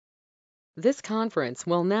This conference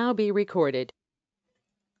will now be recorded.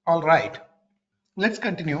 All right, let's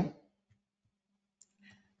continue.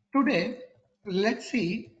 Today, let's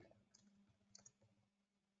see.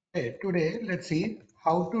 Let's see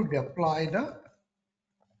how to deploy the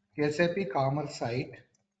SAP Commerce site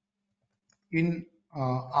in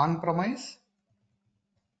on-premise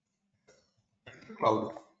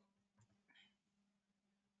cloud.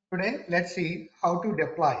 Today, let's see how to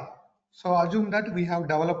deploy. So assume that we have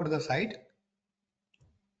developed the site.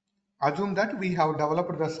 Assume that we have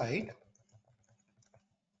developed the site.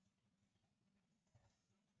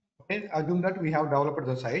 Okay, assume that we have developed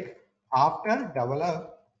the site. After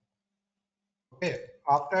develop,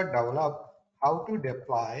 how to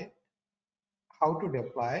deploy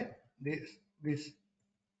this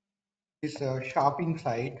this shopping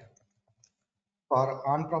site for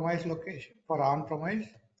on-premise location, for on-premise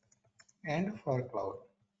and for cloud.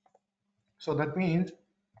 So that means,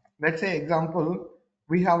 let's say example,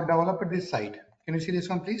 we have developed this site. Can you see this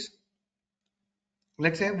one, please?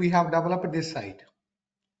 Let's say we have developed this site.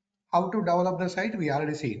 How to develop the site? We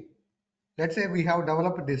already seen. Let's say we have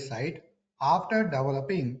developed this site. After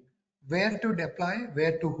developing, where to deploy,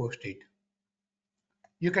 where to host it.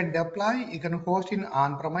 You can deploy, you can host in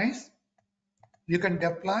on-premise. You can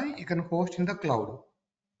deploy, you can host in the cloud.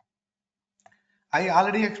 I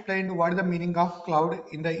already explained what is the meaning of cloud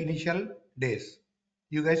in the initial days.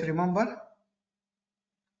 You guys remember?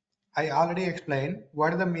 I already explained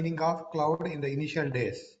what is the meaning of cloud in the initial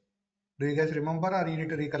days. Do you guys remember or you need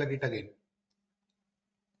to recollect it again?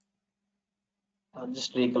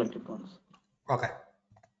 Just recollect it once. Okay.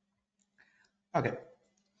 Okay.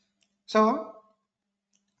 So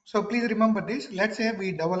please remember this. Let's say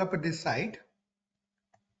we developed this site.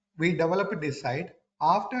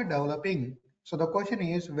 After developing, so the question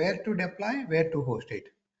is where to deploy, where to host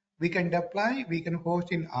it. We can deploy, we can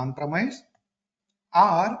host in on-premise,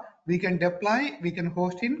 or we can deploy, we can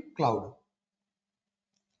host in cloud.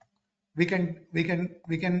 We can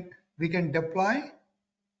deploy,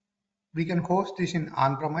 we can host this in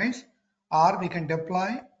on-premise, or we can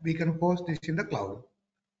deploy, we can host this in the cloud.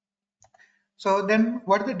 So then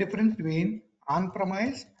what is the difference between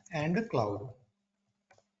on-premise and cloud?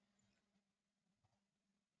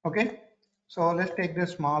 Okay, so let's take the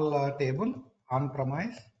small table,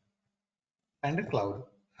 on-premise and cloud.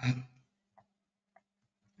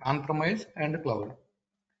 On-premise and cloud.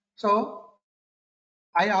 So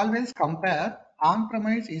I always compare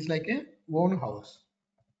on-premise is like a own house.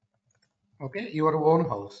 Okay, your own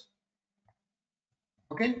house.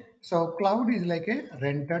 Okay, so cloud is like a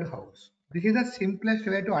rented house. This is the simplest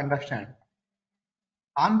way to understand.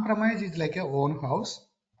 On-premise is like a own house,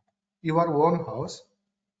 your own house.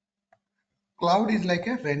 Cloud is like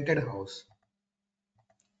a rented house.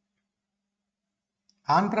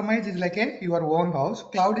 On-premise is like a your own house.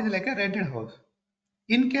 Cloud is like a rented house.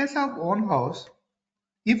 In case of own house,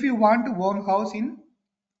 if you want to own house in,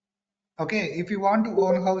 if you want to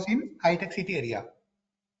own house in high-tech city area,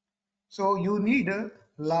 so you need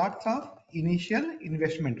lots of initial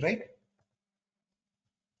investment, right?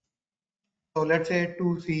 So let's say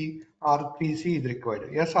 2C or 3C is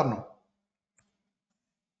required. Yes or no?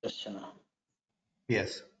 Yes, Chenna.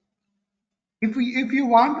 Yes. If you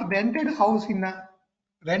want rented house in a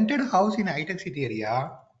high-tech city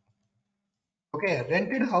area, okay,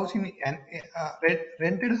 rented house in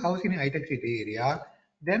high-tech city area,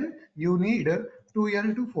 then you need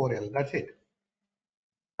 2L to 4L. That's it.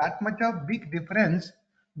 That much of big difference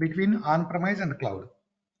between on-premise and cloud.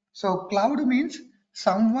 So cloud means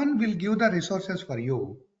someone will give the resources for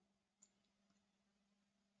you.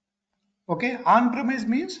 Okay, on-premise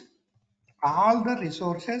means all the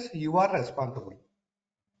resources you are responsible.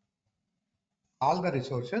 All the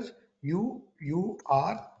resources you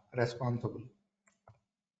are responsible.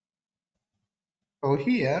 So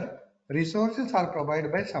here resources are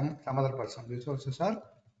provided by some other person. Resources are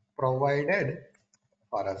provided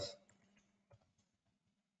for us.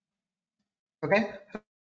 Okay.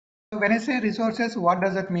 So when I say resources, what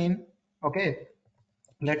does that mean? Okay.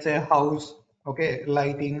 Let's say house. Okay.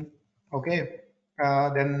 Lighting. Okay.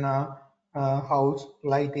 House,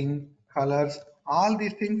 lighting, colors. All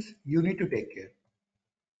these things you need to take care.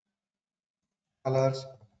 Colors.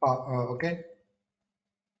 Okay.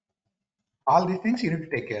 All these things you need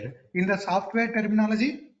to take care. In the software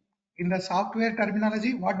terminology,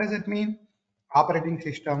 what does it mean? Operating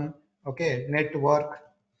system, okay, network,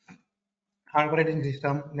 operating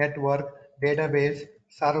system, network, database,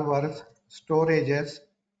 servers, storages,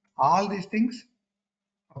 all these things,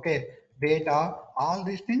 okay, data, all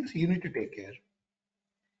these things you need to take care.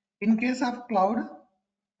 In case of cloud,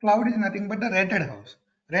 cloud is nothing but the rented house.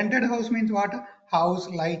 Rented house means what? House,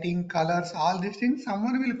 lighting, colors, all these things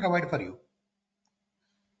someone will provide for you.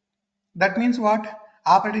 That means what?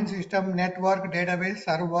 Operating system, network, database,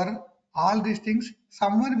 server, all these things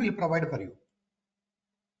someone will provide for you.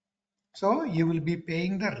 So you will be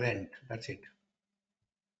paying the rent. That's it.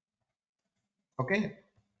 Okay.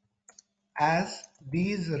 As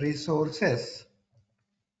these resources,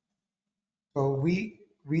 so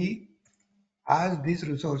as these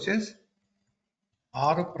resources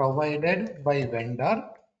are provided by vendor,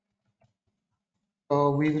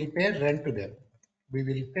 so we will pay rent to them. We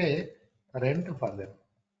will pay rent for them.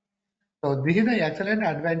 So this is the excellent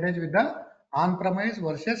advantage with the on-premise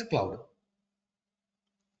versus cloud.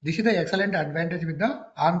 This is the excellent advantage with the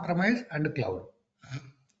on-premise and cloud.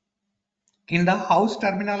 In the house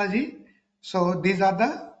terminology, so these are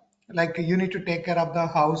the, like, you need to take care of the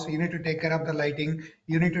house, you need to take care of the lighting,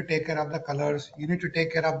 you need to take care of the colors, you need to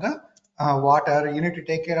take care of the water, you need to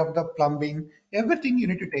take care of the plumbing, everything you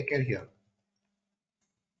need to take care here.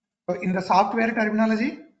 So in the software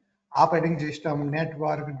terminology, operating system,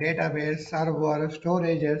 network, database, server,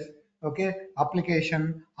 storages, okay,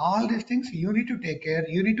 application, all these things you need to take care,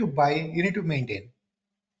 you need to buy, you need to maintain.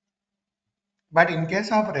 But in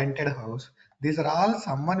case of rented house, these are all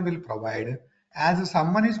someone will provide. As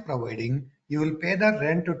someone is providing, you will pay the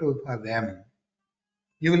rent for them.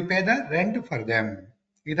 You will pay the rent for them.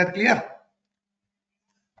 Is that clear?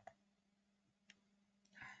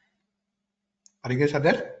 Are you guys are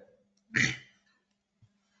there?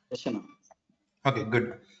 Yes, Chenna. Okay,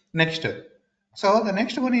 good. Next. So the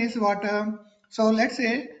next one is what? So let's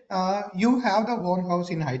say you have the own house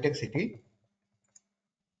in high-tech city.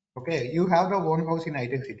 Okay, you have the own house in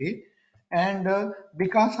high-tech city, and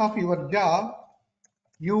because of your job,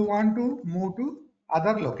 you want to move to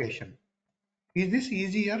other location. Is this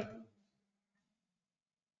easier?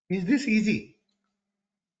 Is this easy?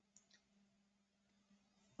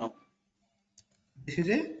 No. This is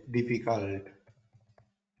a difficult.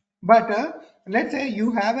 But let's say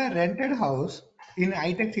you have a rented house in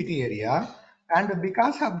high-tech city area, and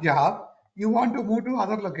because of job, you want to move to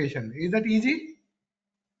other location. Is that easy?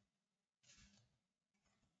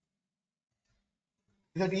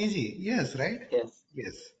 Is that easy? Yes, right? Yes.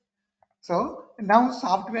 Yes. So now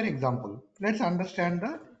software example. Let's understand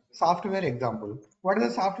the software example. What is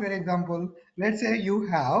the software example? Let's say you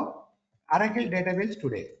have Oracle database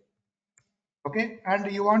today. Okay,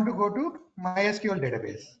 and you want to go to MySQL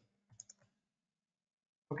database.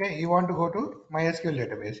 Okay, you want to go to MySQL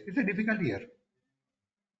database. It's a difficult here.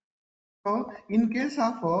 So in case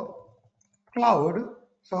of cloud,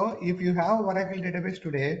 so if you have Oracle database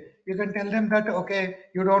today, you can tell them that, okay,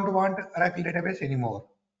 you don't want Oracle database anymore.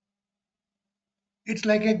 It's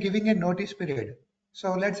like giving a notice period.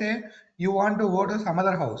 So let's say you want to go to some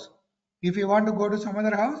other house. If you want to go to some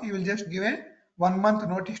other house, you will just give a 1 month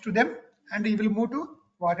notice to them and you will move to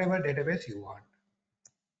whatever database you want.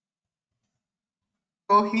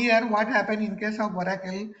 So here what happened in case of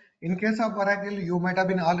Oracle? In case of Oracle, you might have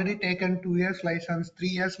been already taken 2 years license, 3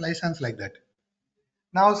 years license like that.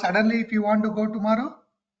 Now suddenly if you want to go tomorrow,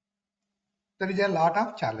 there is a lot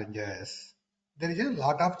of challenges. There is a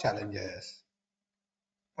lot of challenges.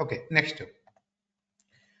 Okay, next.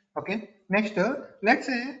 Okay, next, let's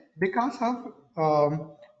say because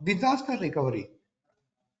of disaster recovery.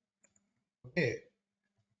 Okay,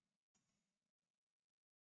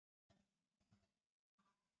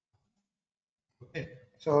 okay.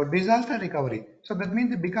 So disaster recovery. So that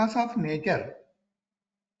means because of nature.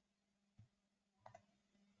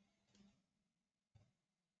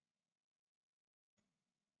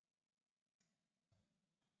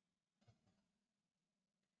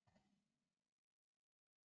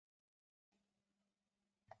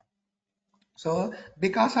 So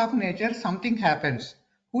because of nature, something happens.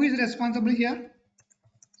 Who is responsible here?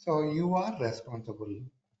 So you are responsible.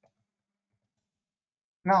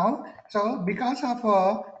 Now, so because of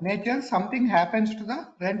nature, something happens to the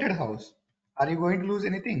rented house. Are you going to lose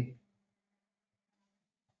anything?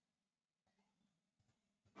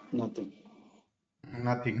 Nothing.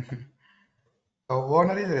 Nothing. So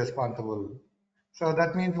owner is responsible. So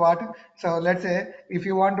that means what? So let's say if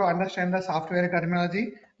you want to understand the software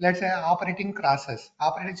terminology, let's say operating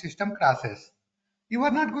system crashes. You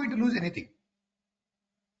are not going to lose anything.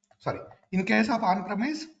 Sorry. In case of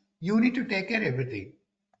on-premise, you need to take care everything.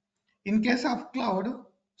 In case of cloud,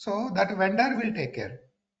 so that vendor will take care.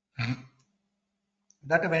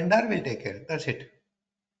 That vendor will take care. That's it.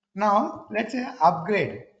 Now let's say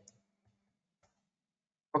upgrade.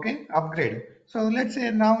 Okay, upgrade. So let's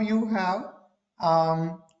say now you have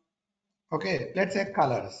okay, let's say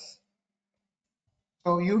colors.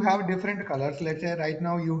 So you have different colors. Let's say right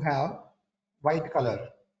now you have white color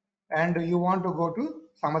and you want to go to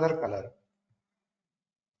some other color.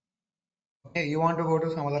 Okay, you want to go to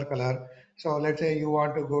some other color. So let's say you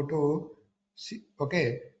want to go to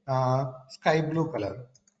sky blue color.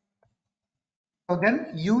 So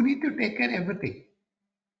then you need to take care everything.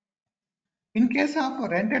 In case of a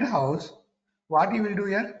rented house, what you will do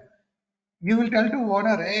here? You will tell to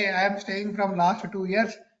owner, hey, I am staying from last 2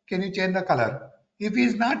 years. Can you change the color? If he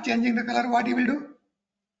is not changing the color, what he will do?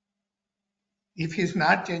 If he is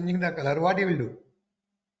not changing the color, what he will do?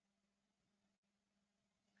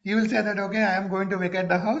 He will say that, okay, I am going to vacate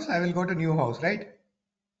the house. I will go to new house, right?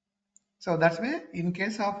 So that's why in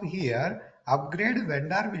case of here, upgrade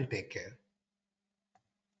vendor will take care.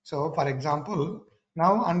 So for example,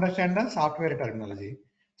 now understand the software terminology.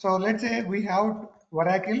 So let's say we have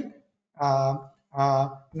Oracle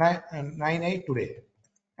 9.8 today,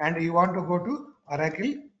 and you want to go to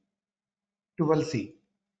Oracle 12c.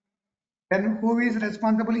 Then who is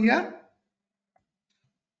responsible here?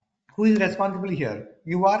 Who is responsible here?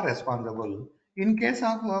 You are responsible. In case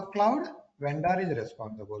of cloud, vendor is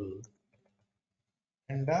responsible.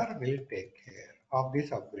 Vendor will take care of these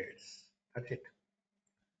upgrades. That's it.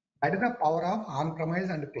 That is the power of on-premise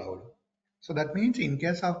and cloud. So that means in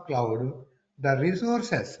case of cloud, the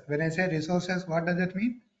resources, when I say resources, what does it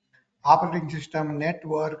mean? Operating system,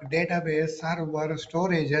 network, database, server,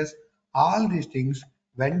 storages, all these things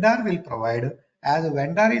vendor will provide. As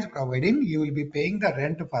vendor is providing, you will be paying the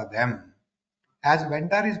rent for them. As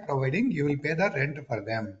vendor is providing, you will pay the rent for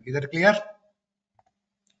them. Is that clear?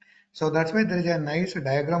 So that's why there is a nice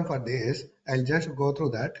diagram for this. I'll just go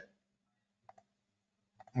through that.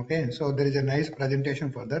 Okay, so there is a nice presentation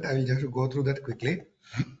for that. I will just go through that quickly.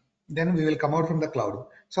 Then we will come out from the cloud.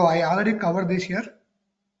 So I already covered this here.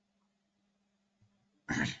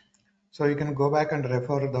 So you can go back and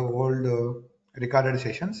refer the old recorded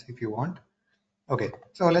sessions if you want. Okay,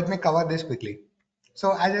 so let me cover this quickly.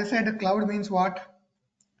 So as I said, cloud means what?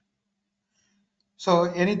 So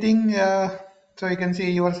anything, so you can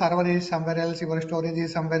see your server is somewhere else, your storage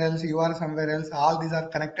is somewhere else, you are somewhere else. All these are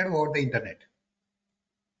connected over the internet.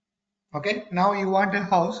 Okay, now you want a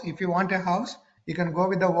house. If you want a house, you can go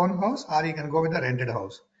with the own house or you can go with the rented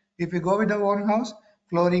house. If you go with the own house,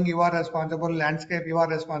 flooring you are responsible, landscape you are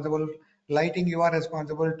responsible, lighting you are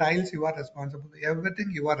responsible, tiles you are responsible,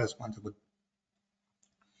 everything you are responsible.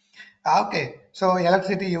 Okay, so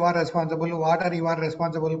electricity you are responsible, water you are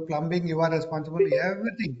responsible, plumbing you are responsible,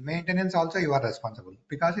 everything, maintenance also you are responsible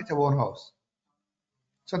because it's a own house.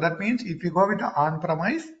 So that means if you go with the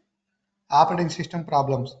on-premise operating system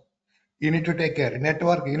problems, you need to take care.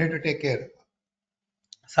 Network, you need to take care.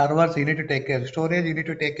 Servers, you need to take care. Storage, you need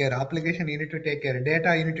to take care. Application, you need to take care.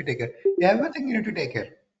 Data, you need to take care. Everything you need to take care.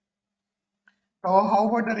 So how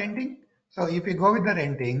about the renting? So if you go with the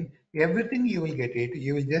renting, everything you will get it.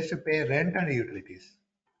 You will just pay rent and utilities.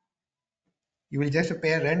 You will just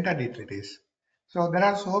pay rent and utilities. So there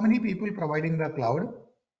are so many people providing the cloud.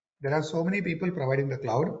 There are so many people providing the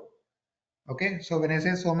cloud. Okay, so when I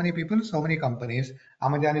say so many people, so many companies,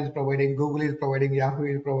 Amazon is providing, Google is providing, Yahoo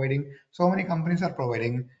is providing, so many companies are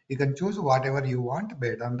providing. You can choose whatever you want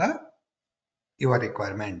based on your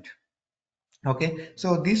requirement. Okay,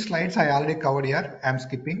 so these slides I already covered here. I'm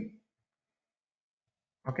skipping.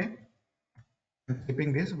 Okay, I'm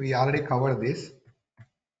skipping this. We already covered this.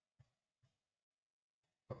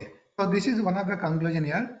 Okay, so this is one of the conclusion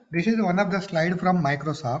here. This is one of the slide from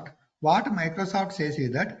Microsoft. What Microsoft says is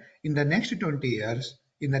that in the next 20 years,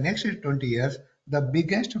 the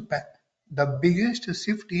biggest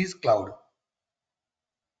shift is cloud.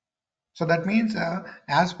 So that means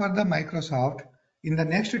as per the Microsoft, in the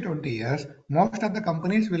next 20 years, most of the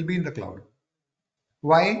companies will be in the cloud.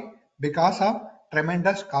 Why? Because of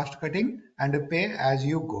tremendous cost cutting and pay as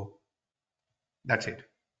you go. That's it.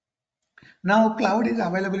 Now cloud is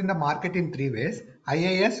available in the market in three ways: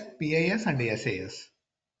 IaaS, PaaS and SaaS.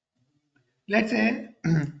 Let's say,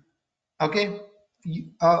 okay,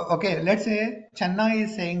 let's say Chennai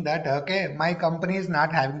is saying that, okay, my company is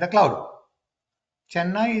not having the cloud.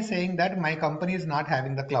 Chennai is saying that my company is not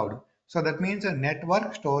having the cloud. So that means a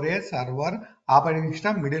network, storage, server, operating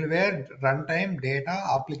system, middleware, runtime, data,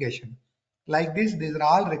 application. Like this, these are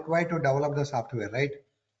all required to develop the software, right?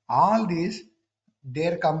 All these,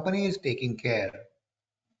 their company is taking care.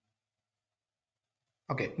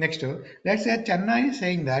 Okay, next, let's say Chennai is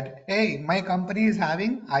saying that, hey, my company is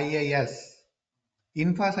having IaaS,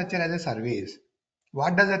 infrastructure as a service.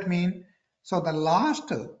 What does that mean? So the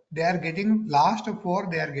last last four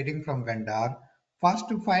they are getting from vendor.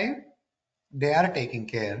 First five they are taking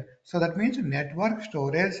care. So that means network,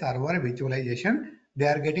 storage, server, virtualization, they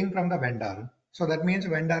are getting from the vendor. So that means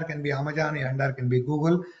vendor can be Amazon, vendor can be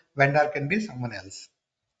Google, vendor can be someone else.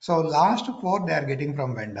 So last 4 they are getting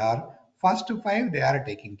from vendor, first 5 they are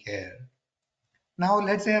taking care. Now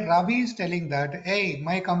let's say Ravi is telling that, hey,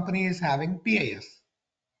 my company is having PAS.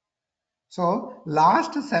 So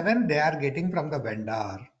last 7 they are getting from the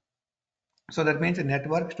vendor. So that means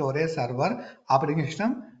network, storage, server, operating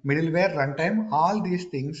system, middleware, runtime, all these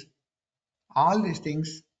things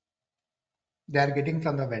they are getting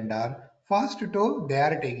from the vendor. First 2 they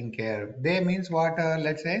are taking care. They means what?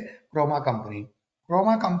 Let's say Chroma company.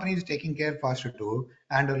 Chroma company is taking care first 2,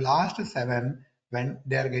 and the last 7 when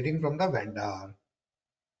they are getting from the vendor.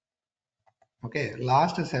 Okay,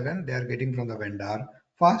 last 7 they are getting from the vendor.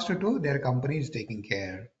 First 2 their company is taking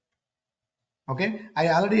care. Okay, I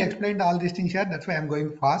already explained all these things here. That's why I'm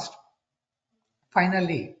going fast.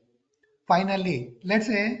 Finally, let's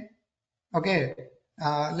say, okay,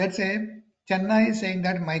 let's say Chennai is saying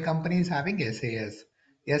that my company is having SAS.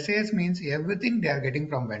 SAS means everything they are getting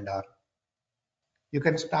from vendor. You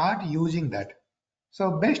can start using that.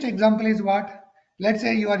 So best example is what? Let's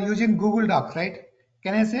say you are using Google Docs, right?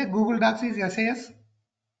 Can I say Google Docs is SAS?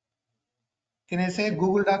 Can I say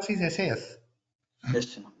Google Docs is SAS? Yes,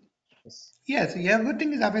 Chenna. Yes. Yes,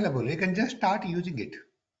 everything is available. You can just start using it.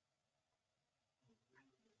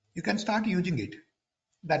 You can start using it.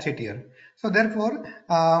 That's it here. So therefore,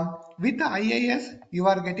 with the IaaS, you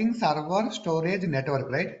are getting server, storage, network,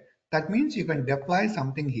 right? That means you can deploy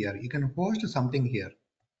something here. You can host something here.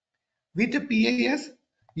 With the PaaS,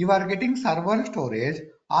 you are getting server, storage,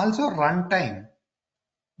 also runtime.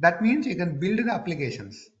 That means you can build the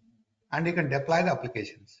applications and you can deploy the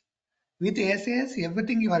applications. With SAS,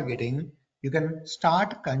 everything you are getting, you can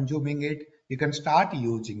start consuming it, you can start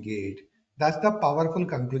using it. That's the powerful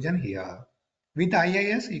conclusion here. With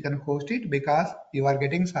IaaS, you can host it because you are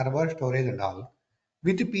getting server, storage and all.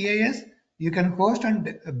 With PaaS, you can host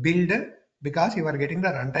and build because you are getting the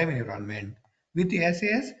runtime environment. With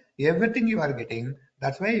SAS, everything you are getting,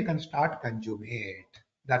 that's why you can start consuming it.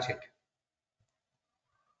 That's it.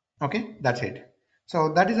 Okay, that's it.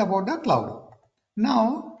 So that is about the cloud.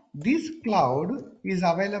 Now, this cloud is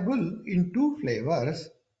available in 2 flavors,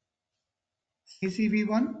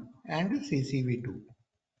 CCv1 and CCv2.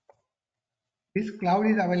 This cloud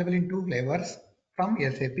is available in 2 flavors from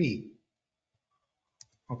SAP.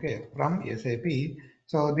 Okay, from SAP.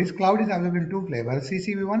 So this cloud is available in 2 flavors,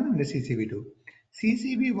 CCv1 and CCv2.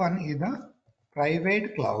 CCv1 is the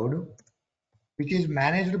private cloud which is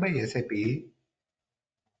managed by SAP.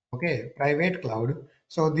 Okay, private cloud.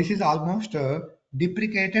 So this is almost a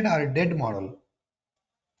deprecated or dead model,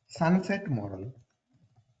 sunset model.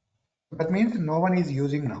 That means no one is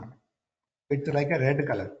using now. It's like a red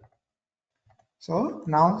color. So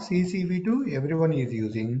now CCv2 everyone is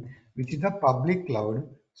using, which is the public cloud.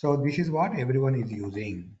 So this is what everyone is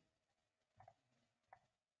using.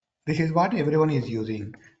 This is what everyone is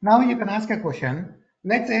using. Now you can ask a question.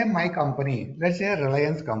 Let's say my company, let's say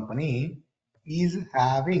Reliance company is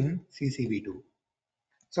having CCv2.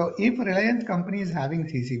 So if Reliance company is having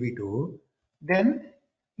CCv2, then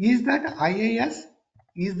is that IaaS?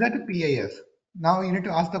 Is that PaaS? Now you need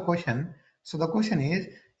to ask the question. So the question is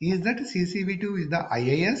that CCv2 is the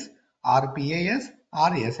IaaS or PaaS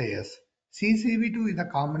or SAS? CCv2 is the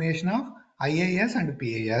combination of IaaS and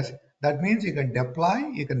PaaS. That means you can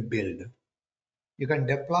deploy, you can build. You can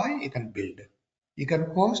deploy, you can build. You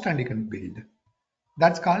can host and you can build.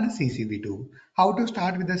 That's called CCv2. How to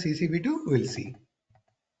start with the CCv2? We'll see.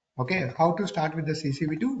 Okay, how to start with the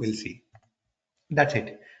CCv2? We'll see. That's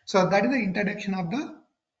it. So that is the introduction of the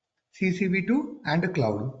CCv2 and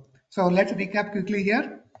cloud. So let's recap quickly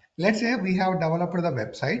here. Let's say we have developed the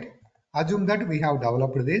website. Assume that we have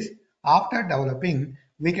developed this. After developing,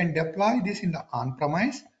 we can deploy this in the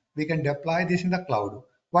on-premise. We can deploy this in the cloud.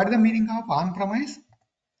 What is the meaning of on-premise?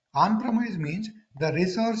 On-premise means the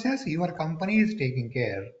resources your company is taking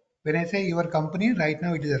care. When I say your company, right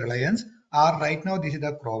now it is a Reliance, or right now this is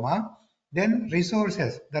the Chroma. Then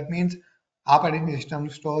resources, that means operating system,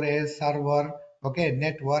 storage, server, okay,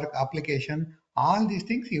 network, application, all these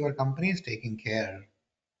things your company is taking care.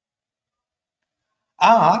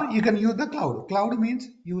 Or you can use the cloud. Cloud means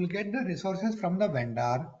you will get the resources from the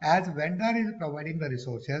vendor. As vendor is providing the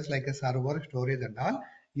resources like a server, storage and all,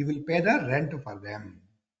 you will pay the rent for them.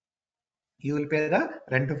 You will pay the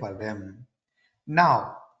rent for them.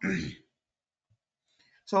 Now,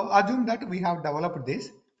 so assume that we have developed this.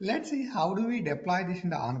 Let's see how do we deploy this in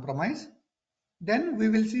the on-premise. Then we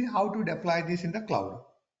will see how to deploy this in the cloud.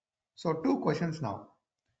 So 2 questions now.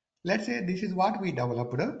 Let's say this is what we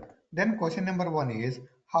developed. Then question number 1 is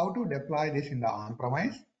how to deploy this in the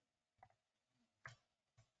on-premise.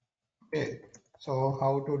 Okay, so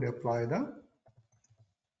how to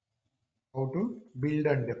build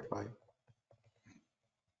and deploy.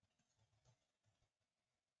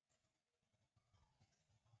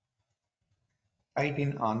 Right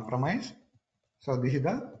in on-premise. So this is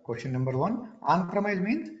the question number 1. On-premise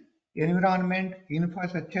means environment,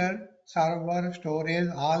 infrastructure, server, storage,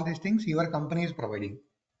 all these things your company is providing.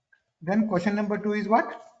 Then question number 2 is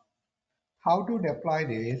what? How to deploy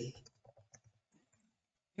this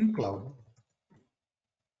in cloud.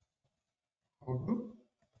 How to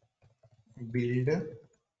build,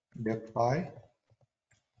 deploy,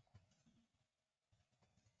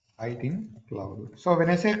 right in cloud. So when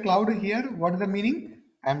I say cloud here, what is the meaning?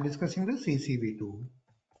 I am discussing the CCv2.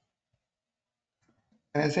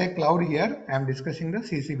 When I say cloud here, I am discussing the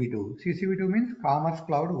CCv2. CCv2 means Commerce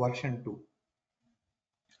Cloud version 2.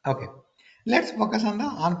 Okay, let's focus on the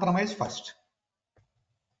on-premise first.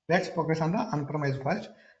 Let's focus on the on-premise first.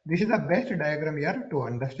 This is the best diagram here to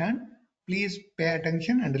understand. Please pay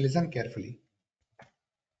attention and listen carefully.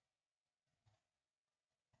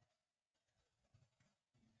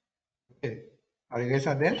 Okay, are you guys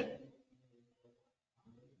are there?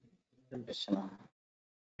 Yes, Channa.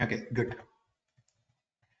 Okay, good.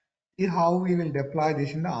 See how we will deploy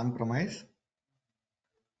this in the on-premise.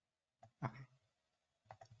 Okay.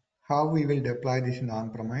 How we will deploy this in the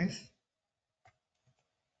on-premise.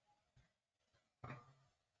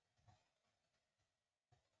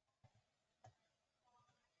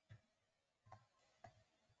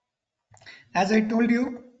 As I told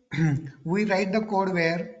you, we write the code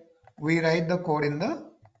where? We write the code in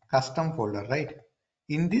the custom folder, right?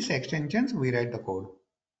 In these extensions, we write the code.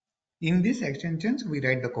 In these extensions, we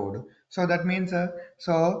write the code. So that means,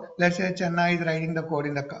 so let's say Chenna is writing the code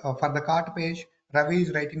in the for the cart page, Ravi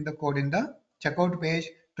is writing the code in the checkout page,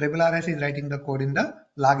 RRS is writing the code in the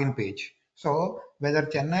login page. So whether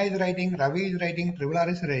Chenna is writing, Ravi is writing,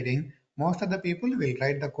 RRS is writing, most of the people will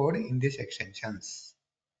write the code in these extensions.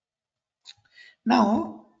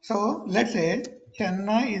 Now, so let's say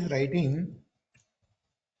Chenna is writing,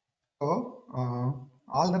 so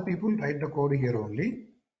all the people write the code here only.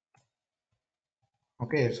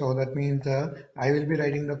 Okay, so that means I will be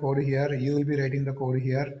writing the code here, you will be writing the code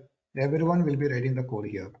here, everyone will be writing the code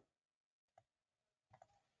here.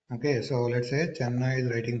 Okay, so let's say Chenna is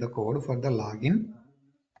writing the code for the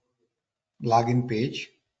login page.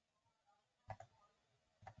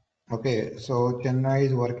 Okay, so Chenna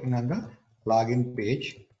is working on the login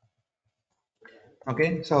page.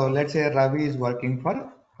 Okay, so let's say Ravi is working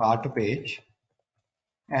for cart page,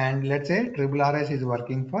 and let's say RRS is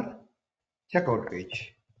working for checkout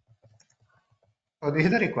page. So this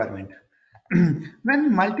is the requirement.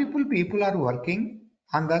 When multiple people are working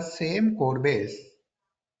on the same code base,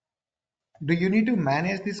 do you need to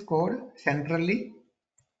manage this code centrally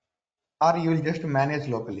or you will just manage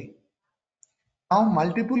locally? Now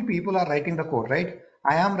multiple people are writing the code, right?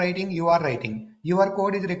 I am writing, you are writing. Your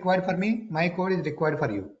code is required for me, my code is required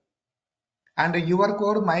for you. And your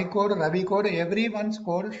code, my code, Ravi code, everyone's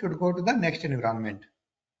code should go to the next environment.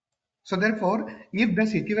 So therefore, if the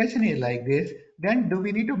situation is like this, then do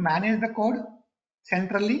we need to manage the code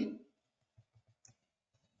centrally?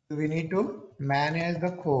 Do we need to manage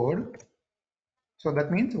the code? So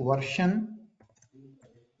that means versioning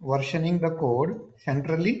the code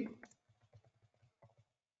centrally.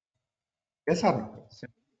 Yes or no?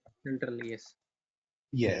 Centrally, yes.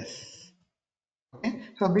 Yes. Okay.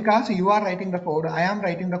 So because you are writing the code, I am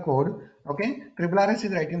writing the code. Okay. RRS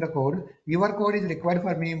is writing the code. Your code is required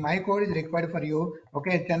for me. My code is required for you.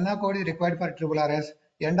 Okay. Chenna code is required for RRS.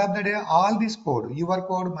 End of the day, all this code, your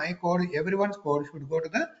code, my code, everyone's code should go to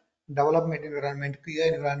the development environment,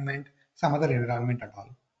 QA environment, some other environment at all.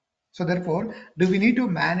 So therefore, do we need to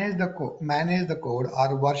manage the code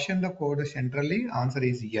or version the code centrally? Answer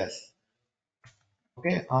is yes.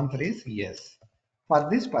 Okay, answer is yes. For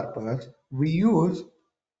this purpose, we use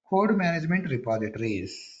code management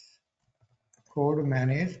repositories. Code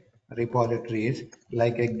manage repositories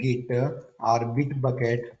like a Git or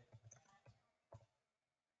Bitbucket.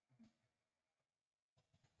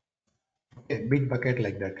 Okay, Bitbucket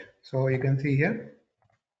like that. So you can see here.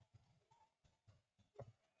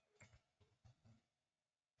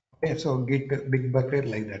 Okay, so Git Bitbucket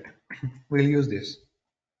like that. We'll use this.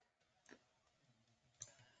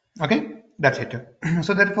 Okay, that's it.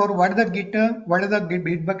 So therefore, what is the Git? What is the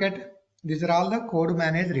Bitbucket? These are all the code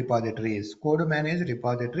managed repositories. Code managed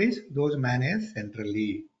repositories, those managed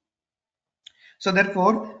centrally. So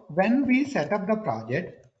therefore, when we set up the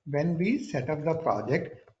project,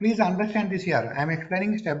 please understand this here. I am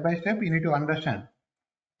explaining step by step. You need to understand.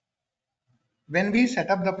 When we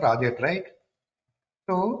set up the project, right?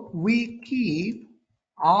 So we keep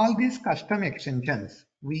all these custom extensions.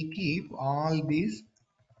 We keep all these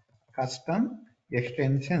custom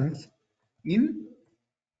extensions in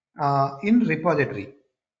repository.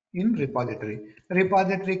 In repository,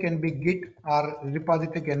 repository can be Git or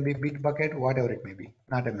repository can be Bitbucket, whatever it may be,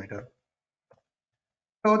 not a matter.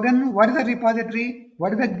 So then, what is a repository?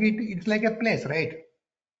 What is a Git? It's like a place, right?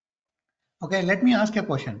 Okay, let me ask a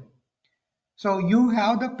question. So you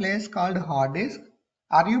have the place called hard disk.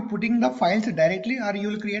 Are you putting the files directly, or you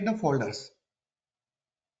will create the folders?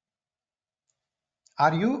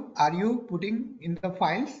 Are you putting in the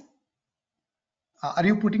files? Are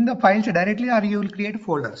you putting the files directly, or you will create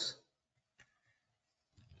folders?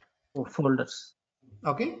 Folders.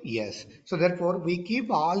 Okay, yes. So therefore, we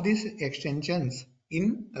keep all these extensions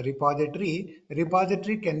in a repository.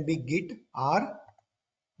 Repository can be Git or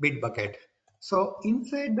Bitbucket. So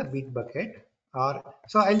inside the Bitbucket, or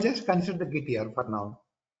so I'll just consider the Git here for now.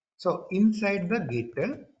 So inside the Git,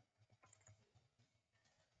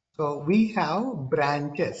 so we have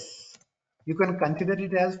branches. You can consider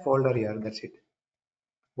it as folder here. That's it.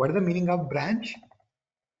 What is the meaning of branch?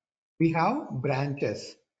 We have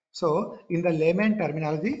branches. So in the layman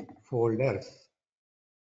terminology, folders.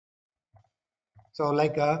 So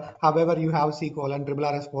like however you have C colon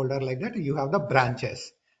RRS folder like that, you have the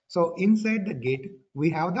branches. So inside the Git,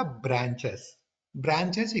 we have the branches.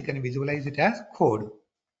 Branches, you can visualize it as code.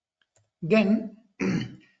 Then,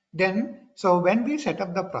 so when we set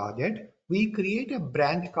up the project, we create a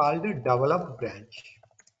branch called a develop branch.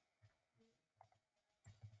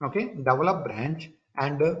 Okay, develop branch,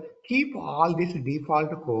 and keep all this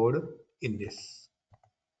default code in this.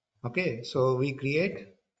 Okay, so we create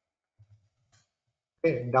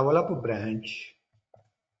a develop branch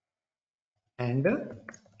and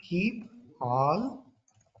keep all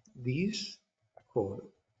these code.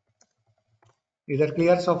 Is that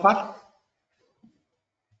clear so far?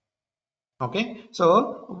 Okay,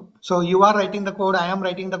 so you are writing the code, I am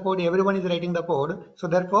writing the code, everyone is writing the code. So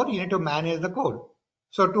therefore you need to manage the code.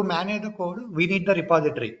 So to manage the code, we need the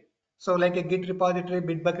repository. So like a Git repository,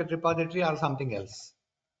 Bitbucket repository, or something else.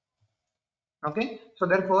 Okay, so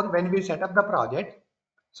therefore when we set up the project,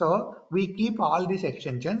 so we keep all these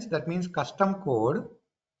extensions, that means custom code,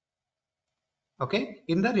 okay,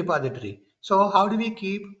 in the repository. So how do we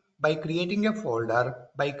keep? By creating a folder,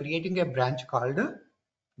 by creating a branch called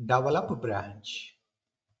develop branch.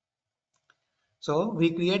 So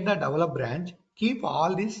we create the develop branch, keep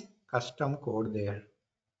all this custom code there.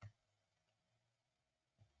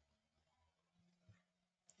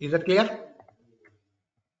 Is that clear? Is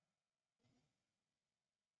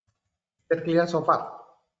that clear so far?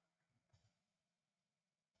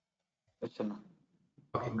 Yes, Chenna.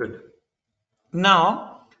 Okay, good.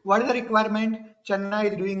 Now, what is the requirement? Chenna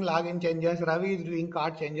is doing login changes, Ravi is doing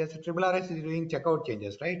card changes, RRS is doing checkout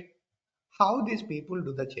changes, right? How these people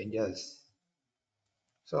do the changes?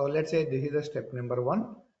 So let's say this is the step number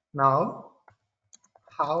 1. Now,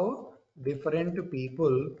 how different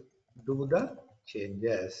people do the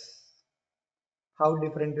changes? How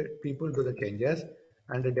different people do the changes,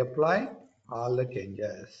 and deploy all the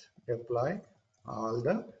changes. Deploy all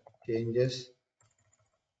the changes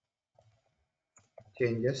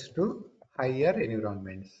to higher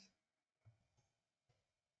environments.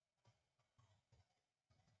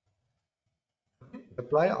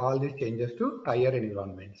 Deploy all these changes to higher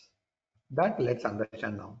environments. That let's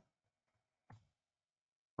understand now.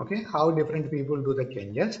 Okay, how different people do the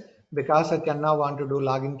changes, because Chenna want to do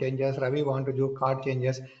login changes, Ravi want to do card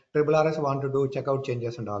changes, RRS want to do checkout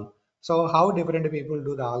changes and all. So how different people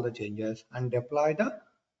do all the changes and deploy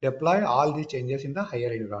all these changes in the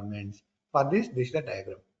higher environments. For this is the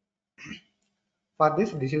diagram. For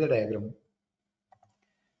this is the diagram.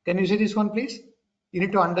 Can you see this one, please? You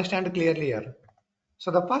need to understand clearly here. So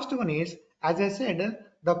the first one is, as I said,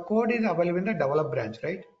 the code is available in the develop branch,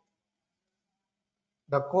 right?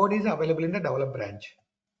 The code is available in the develop branch.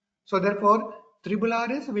 So therefore,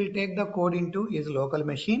 RRS will take the code into his local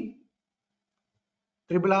machine.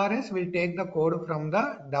 RRS will take the code from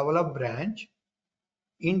the develop branch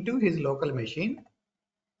into his local machine.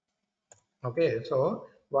 Okay, so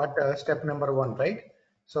what step number 1, right?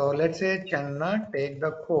 So let's say Chenna take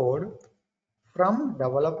the code from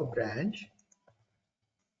develop branch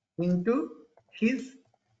into his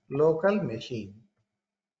local machine.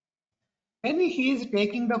 When he is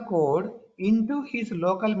taking the code into his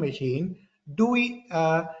local machine,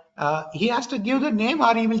 he has to give the name,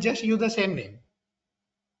 or he will just use the same name?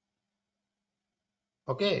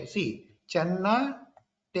 Okay, see, Chenna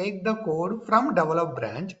take the code from develop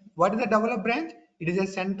branch. What is the develop branch? It is a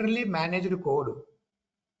centrally managed code.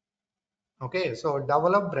 Okay, so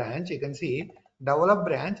develop branch, you can see develop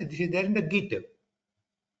branch, this is there in the Git.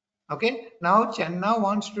 Okay, now Chenna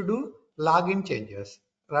wants to do login changes.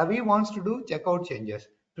 Ravi wants to do checkout changes.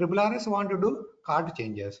 Triple RS want to do cart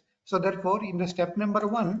changes. So therefore, in the step number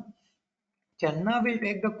 1, Chenna will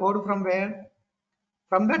take the code from where?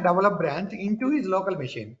 From the develop branch into his local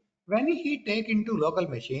machine. When he take into local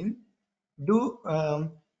machine, does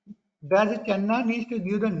Chenna needs to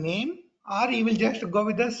give the name, or he will just go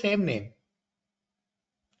with the same name?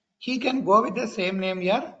 He can go with the same name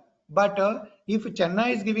here, but if Chenna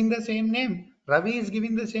is giving the same name, Ravi is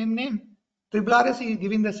giving the same name, Triple RS is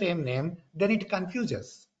giving the same name, then it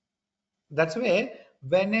confuses. That's why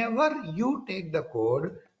whenever you take the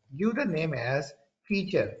code, give the name as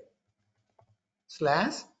feature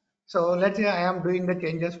slash. So let's say I am doing the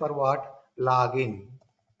changes for what? Login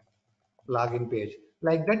page.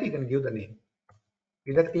 Like that, you can give the name.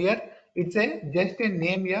 Is that clear? It's just a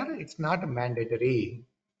name here. It's not mandatory.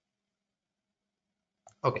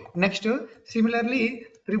 Okay, next, similarly,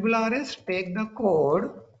 Triple RS take the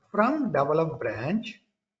code from develop branch,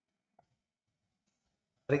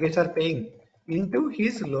 Spartacus are paying, into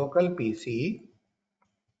his local PC,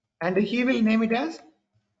 and he will name it as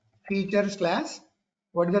feature slash,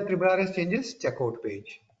 what is the Triple RS changes? Checkout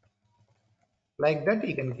page. Like that,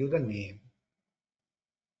 you can give the name.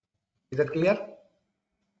 Is that clear?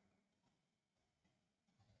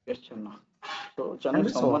 Yes, Chenna. So, Chenna,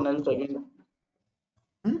 And so on.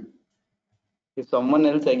 Hmm? if someone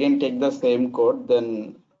else again take the same code,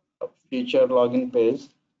 then a future login page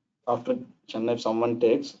after Chenna, if someone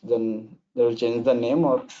takes, then they will change the name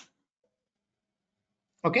or.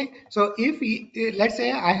 Okay, so if let's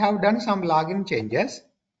say I have done some login changes,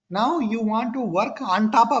 now you want to work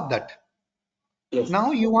on top of that. Yes.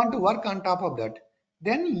 Now you want to work on top of that.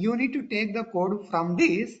 Then you need to take the code from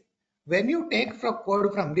this. When you take the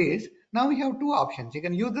code from this, now you have two options. You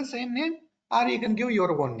can use the same name or you can give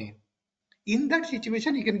your own name. In that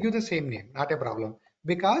situation, you can give the same name, not a problem.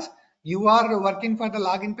 Because you are working for the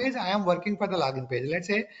login page, I am working for the login page. Let's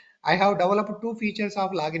say I have developed 2 features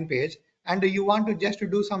of login page and you want to just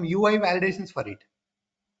do some UI validations for it.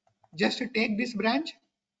 Just take this branch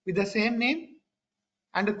with the same name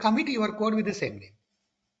and commit your code with the same name.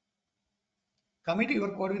 Commit your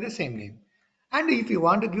code with the same name. And if you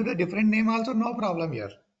want to give the different name also, no problem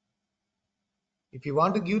here. If you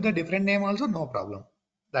want to give the different name also, no problem.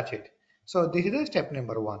 That's it. So this is the step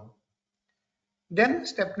number 1. Then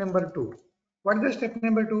step number 2. What is the step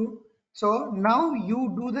number 2? So now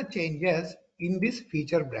you do the changes in these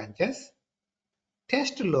feature branches,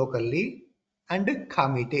 test locally and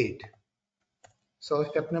commit it. So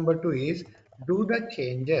step number 2 is do the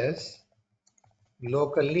changes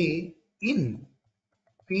locally in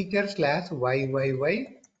feature slash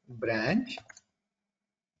YYY branch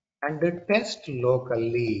and test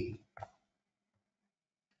locally.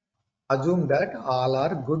 Assume that all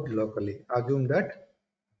are good locally. Assume that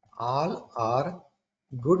all are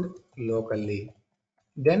good locally.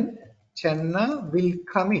 Then Chenna will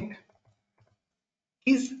commit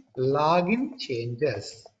his login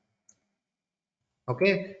changes.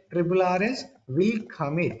 Okay, Triple RS will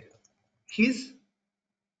commit his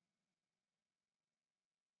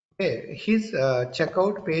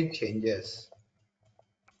checkout page changes.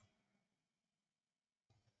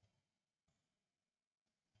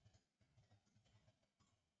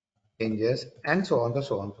 And so on,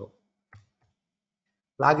 so on, so.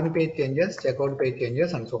 Login page changes, checkout page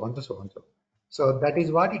changes, and so on, so on, so. So that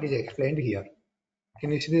is what it is explained here.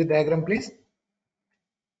 Can you see the diagram, please?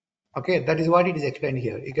 Okay, that is what it is explained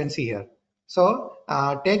here. You can see here. So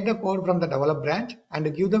take the code from the develop branch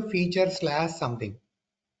and give the feature slash something.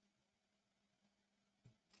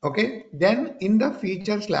 Okay, then in the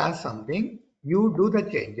feature slash something, you do the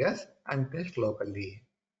changes and test locally.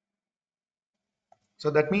 So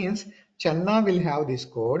that means Chenna will have this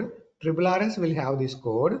code, Triple RS will have this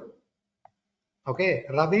code. Okay,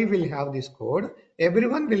 Ravi will have this code.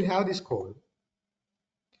 Everyone will have this code.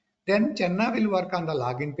 Then Chenna will work on the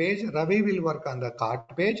login page, Ravi will work on the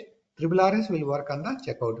cart page, Triple RS will work on the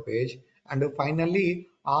checkout page, and finally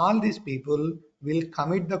all these people will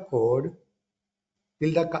commit the code. They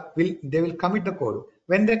will commit the code.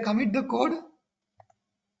 When they commit the code,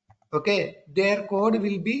 okay, their code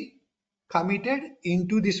will be committed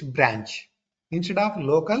into this branch instead of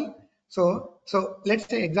local. So let's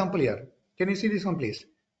say example here. Can you see this one, please?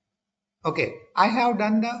 Okay, I have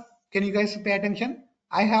done the, can you guys pay attention?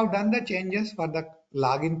 I have done the changes for the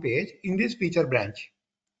login page in this feature branch.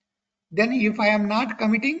 Then if I am not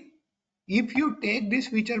committing, if you take this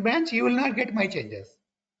feature branch, you will not get my changes.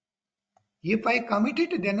 If I commit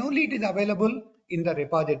it, then only it is available in the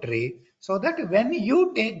repository so that when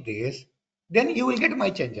you take this, then you will get my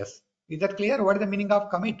changes. Is that clear? What is the meaning of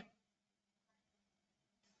commit?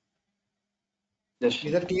 Yes.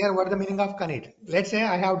 Is that clear? What is the meaning of commit? Let's say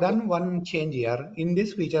I have done one change here in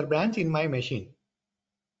this feature branch in my machine.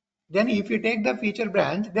 Then if you take the feature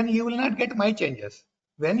branch, then you will not get my changes.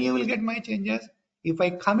 When you will get my changes? If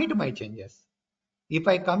I commit my changes. If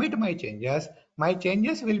I commit my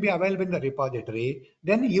changes will be available in the repository,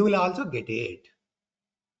 then you will also get it.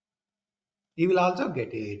 You will also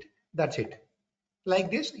get it. That's it.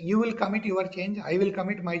 Like this, you will commit your change, I will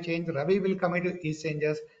commit my change, Ravi will commit his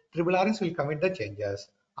changes, Triple RS will commit the changes.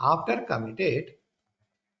 After commit it,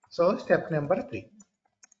 so step number 3.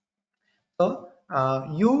 So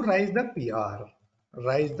you raise the PR.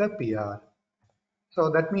 So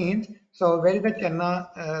that means, so where the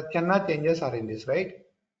Chenna changes are in this, right?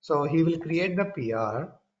 So he will create the PR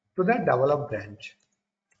to the develop branch.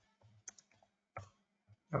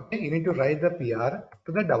 Okay, you need to write the PR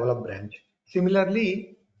to the develop branch.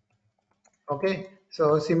 Similarly, okay,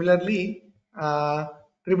 so similarly,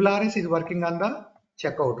 Triple RS is working on the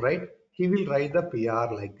checkout, right? He will write the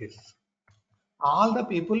PR like this. All the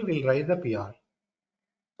people will write the PR.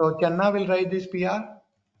 So Chenna will write this PR.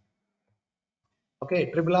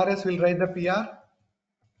 Okay, Triple RS will write the PR.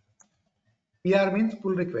 PR means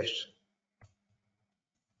pull request.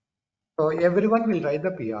 So everyone will write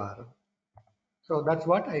the PR. So that's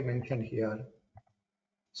what I mentioned here.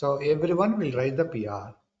 So everyone will write the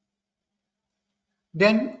PR.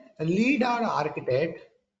 Then lead or architect,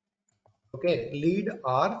 okay, lead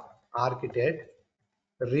or architect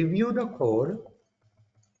review the code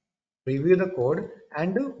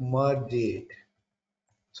and merge it.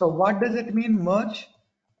 So what does it mean, merge?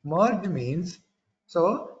 Merge means,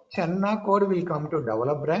 so Chenna code will come to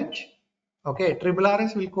develop branch. Okay, Triple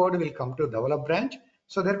RS code will come to develop branch.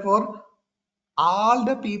 So therefore, all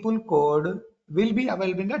the people code will be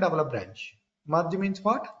available in the develop branch. Merge means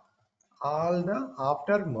what? All the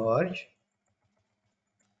after merging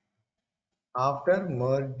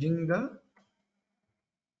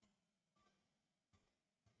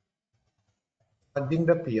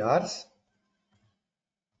the PRs,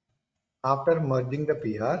 after merging the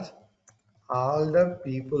PRs, all the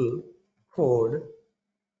people code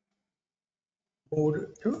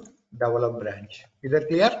moved to develop branch. Is that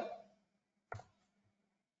clear?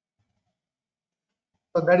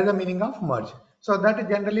 So that is the meaning of merge. So that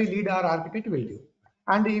generally lead or architect will do.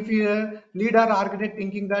 And if you lead or architect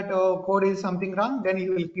thinking that code is something wrong, then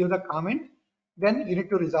you will give the comment. Then you need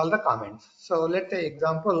to resolve the comments. So let's say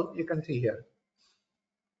example you can see here.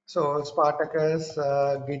 So Spartacus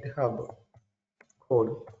GitHub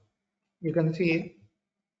code. You can see.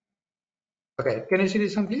 Okay, can you see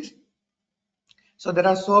this one, please? So there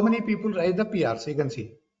are so many people write the PR. So you can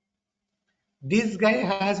see. This guy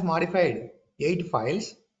has modified 8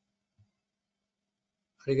 files.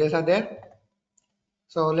 You guys are there?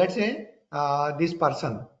 So let's say this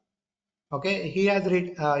person, okay, he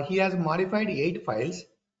has modified 8 files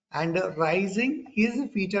and raising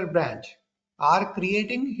his feature branch or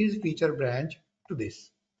creating his feature branch to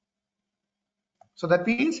this. So that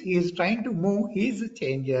means he is trying to move his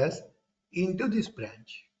changes into this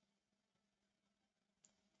branch.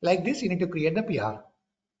 Like this, you need to create the PR.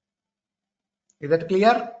 Is that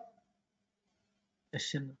clear?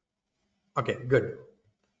 Yes, Okay, good.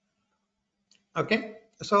 Okay,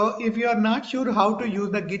 so if you are not sure how to use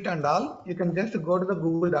the Git and all, you can just go to the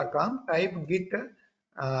google.com, type Git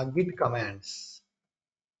commands,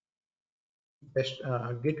 best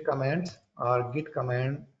Git commands or Git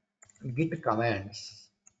commands.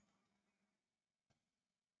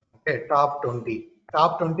 Okay, top 20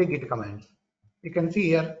 Git commands. You can see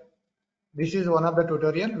here, this is one of the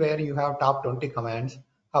tutorial where you have top 20 commands,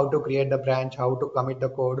 how to create the branch, how to commit the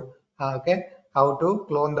code, okay, how to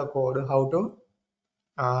clone the code, how to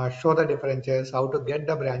show the differences, how to get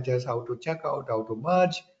the branches, how to check out, how to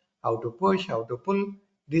merge, how to push, how to pull.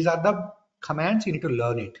 These are the commands. You need to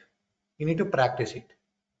learn it. You need to practice it.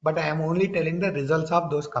 But I am only telling the results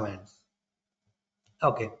of those commands.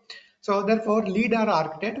 Okay. So therefore, lead or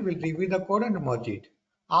architect will review the code and merge it.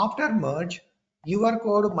 After merge, your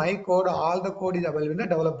code, my code, all the code is available in the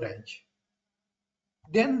develop branch.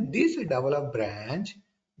 Then this develop branch,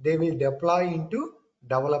 they will deploy into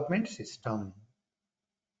development system.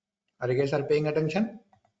 Are you guys paying attention?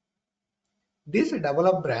 This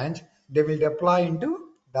develop branch, they will deploy into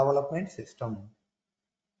development system.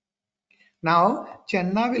 Now,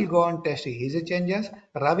 Chenna will go and test his changes.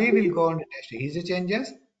 Ravi will go and test his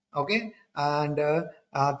changes. Okay. And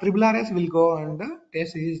Triple RS will go and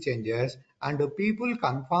test his changes. And people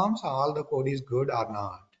confirms all the code is good or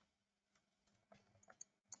not.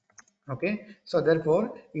 Okay, so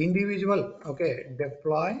therefore individual, okay,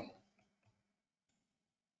 deploy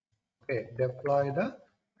the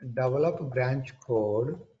develop branch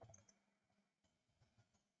code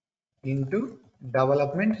into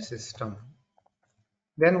development system.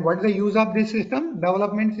 Then what is the use of this system?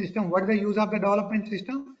 Development system. What is the use of the development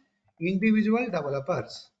system? Individual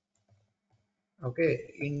developers.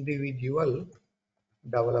 Okay, individual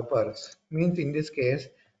developers means in this case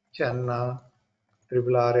Chenna,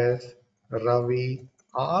 RRS, Ravi,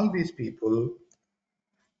 all these people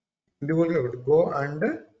individually would go and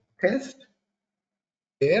test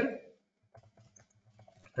their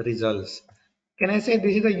results. Can I say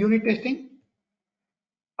this is the unit testing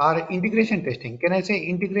or integration testing? Can I say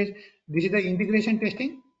integration? This is the integration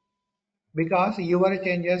testing because your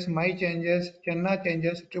changes, my changes, Chenna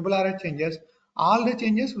changes, RRS changes, all the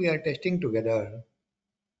changes we are testing together.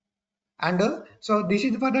 And so this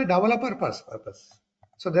is for the developer purpose.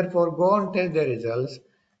 So therefore go and test the results.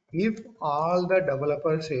 If all the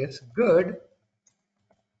developer says good,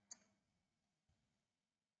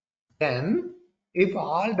 then if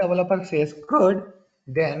all developer says good,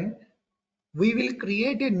 then we will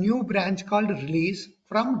create a new branch called release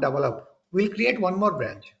from develop. We'll create one more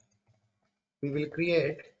branch. We will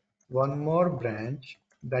create one more branch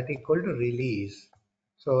that is called release.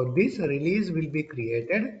 So this release will be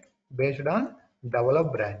created based on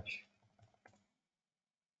develop branch,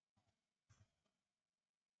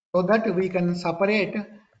 so that we can separate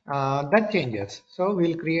that changes. So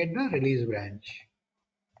we'll create the release branch.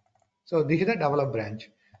 So this is the develop branch.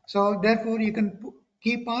 So therefore you can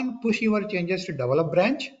keep on push your changes to develop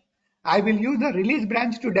branch. I will use the release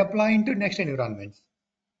branch to deploy into next environments.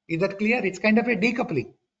 Is that clear? It's kind of a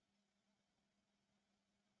decoupling.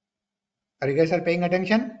 Are you guys are paying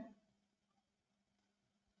attention?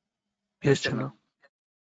 Yes, Chenna.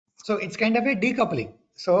 So it's kind of a decoupling.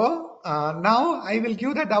 So now I will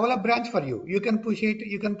give the develop branch for you. You can push it,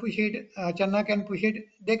 Chenna can push it,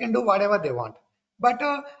 they can do whatever they want. But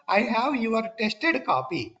I have your tested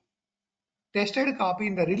copy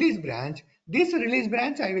in the release branch. This release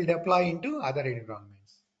branch I will deploy into other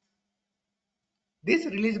environments.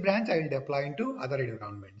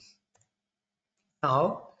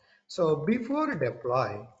 Now, so before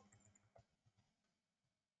deploy,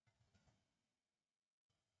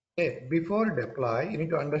 you need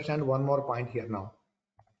to understand one more point here now.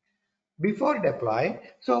 Before deploy,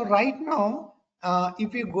 so right now,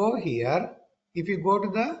 if you go here, if you go to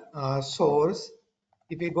the source,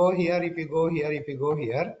 if you go here,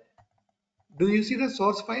 do you see the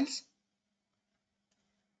source files?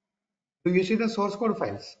 Do you see the source code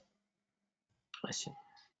files? I see.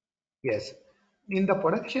 Yes. In the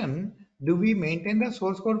production, do we maintain the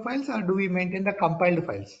source code files or do we maintain the compiled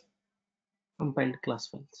files? Compiled class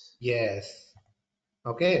files. Yes.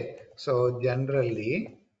 Okay. So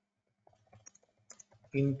generally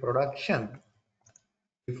in production,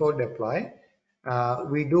 before deploy,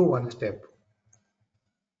 we do one step.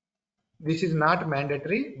 This is not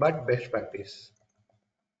mandatory, but best practice.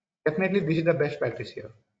 Definitely, this is the best practice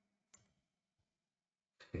here.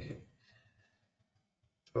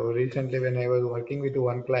 So recently, when I was working with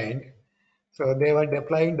one client, so they were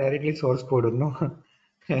deploying directly source code, no?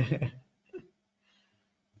 Okay,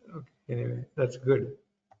 anyway, that's good.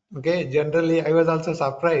 Okay, generally, I was also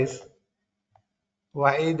surprised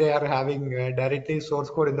why they are having directly source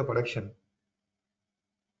code in the production.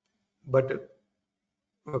 But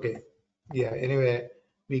okay, yeah, anyway,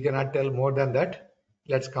 we cannot tell more than that.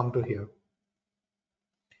 Let's come to here.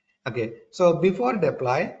 Okay, so before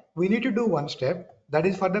deploy, we need to do one step that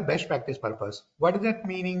is for the best practice purpose. What is that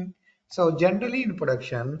meaning? So generally in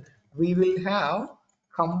production, we will have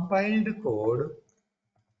compiled code.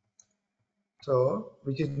 So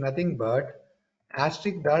which is nothing but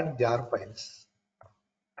 *.jar files.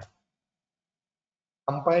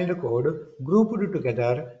 Compiled code grouped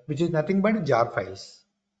together, which is nothing but jar files.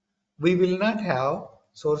 We will not have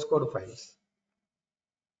source code files.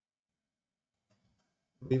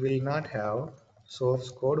 We will not have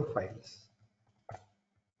source code files.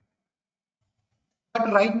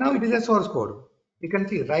 But right now it is a source code. You can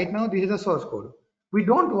see right now this is a source code. We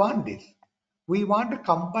don't want this. We want to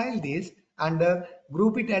compile this and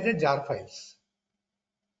group it as a jar files.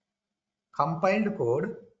 Compiled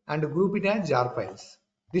code and group it as jar files.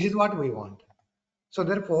 This is what we want. So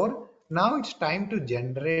therefore, now it's time to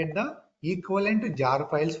generate the equivalent jar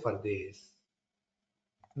files for this.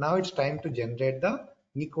 Now it's time to generate the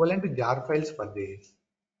equivalent jar files for this.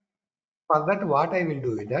 For that, what I will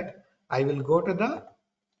do is that I will go to the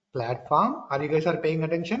platform. Are you guys are paying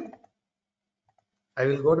attention? I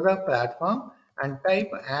will go to the platform and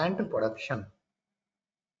type ant production.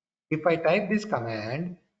 If I type this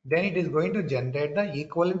command, then it is going to generate the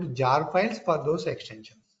equivalent jar files for those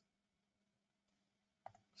extensions.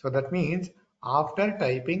 So that means after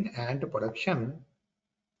typing and production,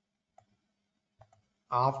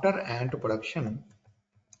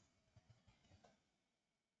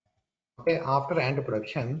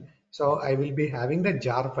 so I will be having the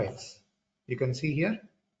jar files. You can see here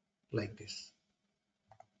like this.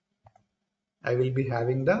 I will be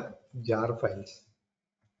having the jar files.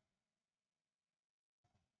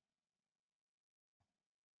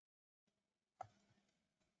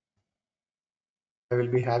 I will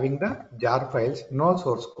be having the jar files, no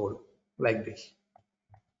source code, like this.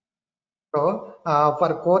 So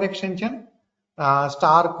for core extension,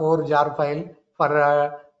 star core jar file.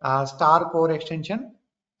 For star core extension,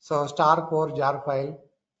 so star core jar file.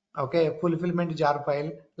 Okay, fulfillment jar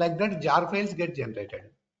file. Like that, jar files get generated.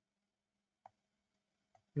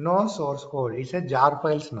 No source code. It's a jar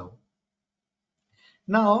files now.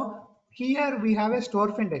 Now here we have a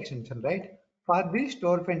storefront extension, right? For this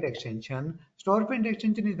storefront extension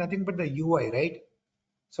is nothing but the UI, right?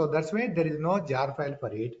 So that's why there is no jar file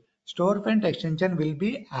for it. Storefront extension will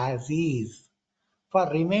be as is. For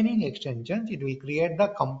remaining extensions, it will create the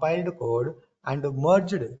compiled code and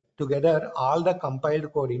merged together all the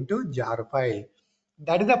compiled code into jar file.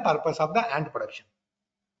 That is the purpose of the ANT production.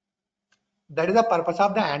 That is the purpose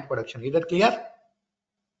of the ANT production. Is that clear?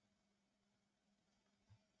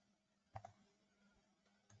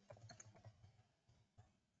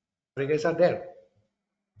 You guys are there?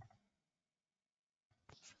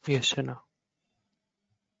 Yes, Chenna.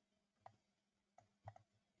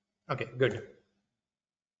 Okay, good.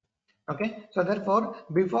 Okay, so therefore,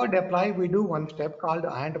 before deploy, we do one step called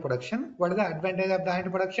ANT production. What is the advantage of the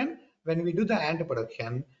ANT production? When we do the ANT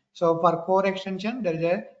production, so for core extension, there is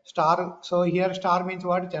a star. So here star means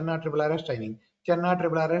what? ChennaReddyTraining training.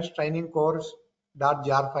 ChennaReddyTraining training course dot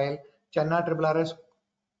jar file. ChennaReddyTraining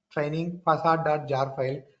training facade dot jar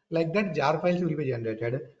file. Like that, jar files will be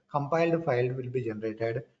generated. Compiled file will be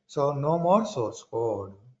generated. So no more source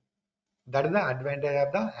code. That is the advantage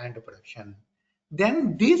of the ANT production.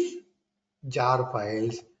 Then this jar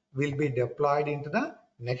files will be deployed into the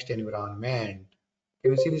next environment.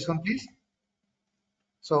 Can you see this one, please?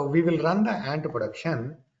 So we will run the ANT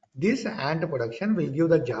production. This ANT production will give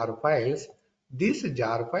the jar files. These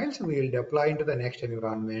jar files we will deploy into the next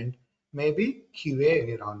environment, maybe QA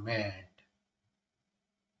environment.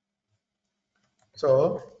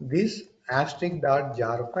 So this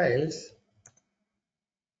asterisk.jar files,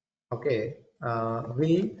 okay,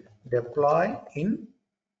 will deploy in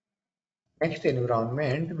next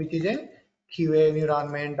environment, which is a QA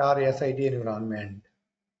environment or SIT environment.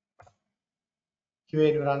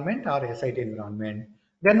 QA environment or SIT environment.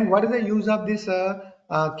 Then what is the use of this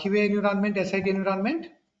QA environment, SIT environment?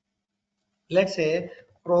 Let's say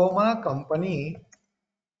Chroma company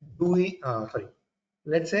doing,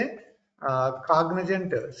 let's say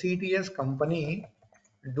Cognizant CTS company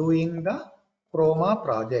doing the Chroma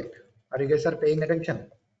project. Are you guys are paying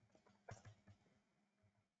attention?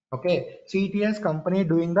 Okay, CTS company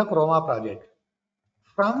doing the Chroma project.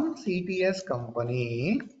 From CTS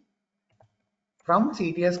company,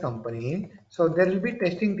 so there will be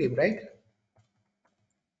testing team, right?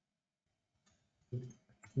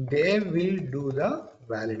 They will do the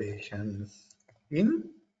validations in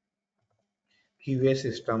QA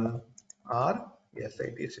system or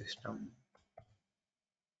SIT system.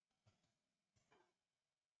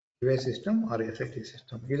 QA system or SIT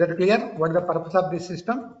system. Is that clear? What is the purpose of this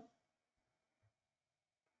system?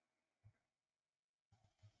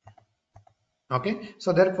 Okay,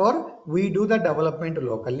 so therefore we do the development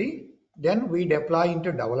locally, then we deploy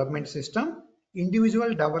into development system.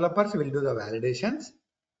 Individual developers will do the validations,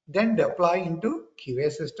 then deploy into QA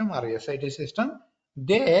system or SIT system.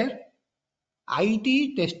 There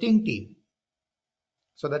IT testing team.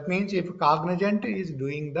 So that means if Cognizant is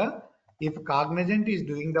doing the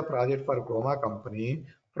project for Chroma company,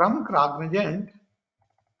 from Cognizant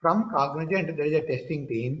there is a testing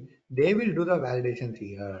team. They will do the validations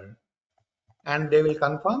here, and they will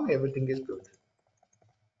confirm everything is good.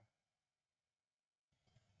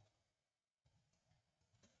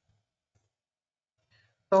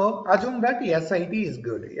 So assume that SIT is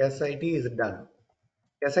good. SIT is done.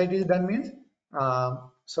 SIT is done means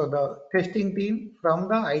so the testing team from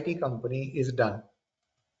the IT company is done.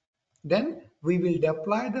 Then we will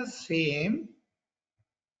deploy the same.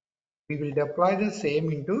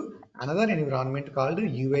 Into another environment called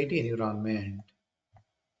UAT environment.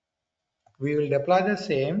 We will deploy the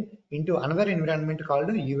same into another environment called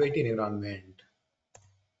UAT environment.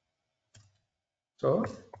 So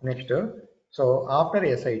next, So after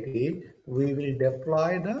SIT, we will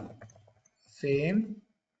deploy the same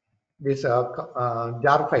this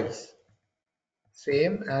jar files,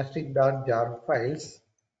 same *jar files.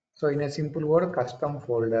 So in a simple word, custom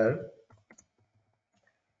folder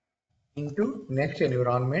into next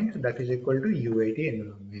environment, that is equal to UAT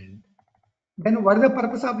environment. Then what is the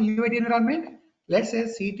purpose of UAT environment? Let's say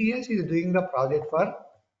CTS is doing the project for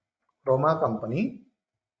Chroma company.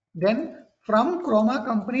 Then from Chroma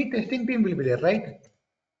company, testing team will be there, right?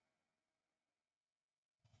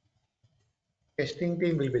 Testing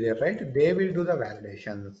team will be there, right? They will do the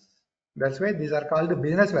validations. That's why these are called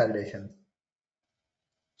business validations.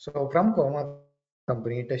 So from Chroma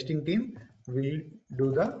company, testing team will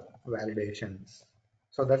do the validations.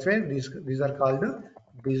 So that's why these are called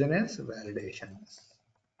business validations.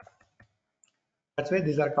 That's why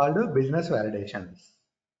these are called business validations.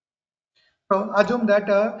 So assume that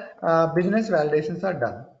business validations are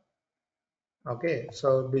done. Okay,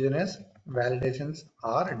 so business validations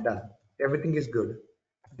are done. Everything is good.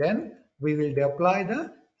 Then we will deploy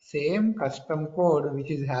the same custom code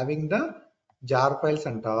which is having the jar files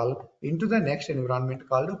and all into the next environment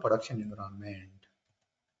called production environment.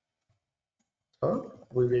 So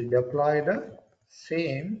we will deploy the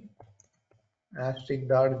same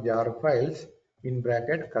 *jar files in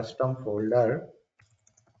bracket custom folder.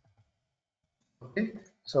 Okay,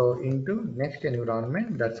 so into next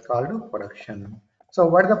environment, that's called production. So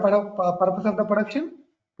what is the purpose of the production?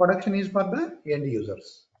 Production is for the end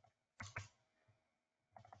users.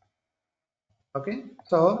 Okay,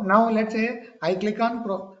 so now let's say I click on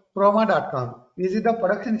Chroma.com. Is it the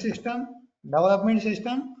production system, development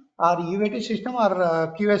system, or UAT system,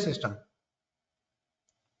 or QA system?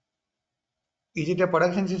 Is it a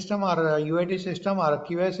production system, or a UAT system, or a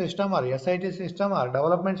QA system, or SIT system, or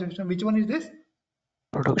development system? Which one is this?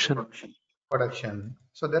 Production. Production.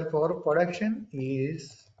 So therefore, production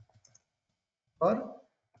is for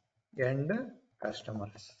end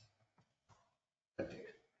customers.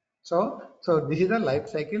 So this is the life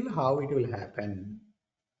cycle how it will happen.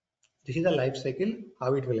 This is the life cycle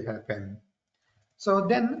how it will happen. So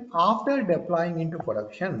then after deploying into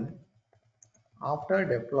production,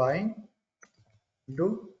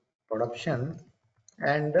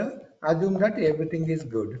 and assume that everything is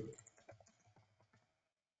good.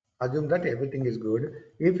 Assume that everything is good.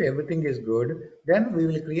 If everything is good, then we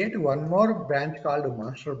will create one more branch called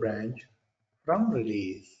master branch from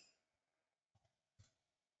release.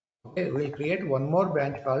 Okay, we'll create one more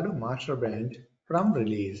branch called master branch from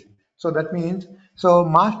release. So that means, so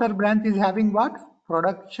master branch is having what?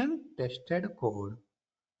 Production tested code,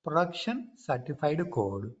 production certified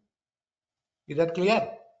code. Is that clear?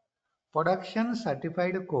 Production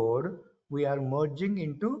certified code we are merging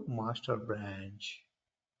into master branch.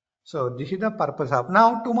 So this is the purpose of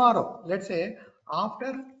now tomorrow. Let's say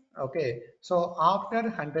after, okay, so after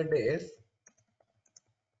 100 days,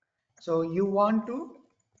 so you want to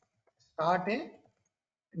start a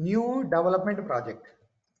new development project.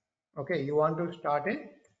 Okay, you want to start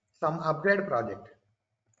some upgrade project.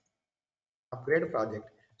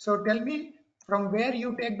 So tell me from where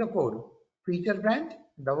you take the code: feature branch,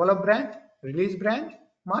 develop branch, release branch,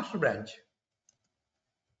 master branch.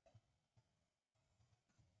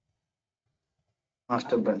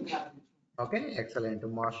 Master branch. Okay, excellent.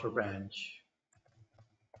 Master branch.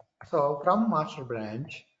 So from master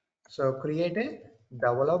branch, so create a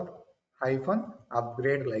develop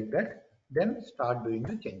 -upgrade like that, then start doing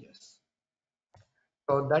the changes.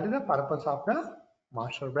 So that is the purpose of the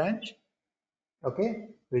master branch. Okay,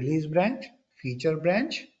 release branch, feature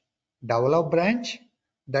branch, develop branch.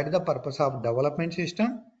 That is the purpose of development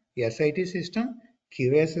system, SIT system,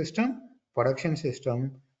 QA system, production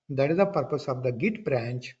system. That is the purpose of the Git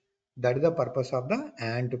branch. That is the purpose of the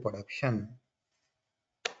AND production.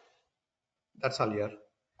 That's all here.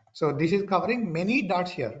 So this is covering many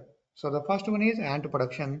dots here. So the first one is AND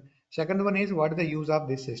production. Second one is what is the use of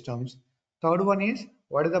these systems. Third one is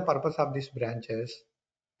what is the purpose of these branches,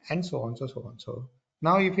 and so on, so on. So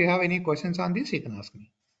now if you have any questions on this, you can ask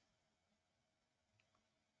me.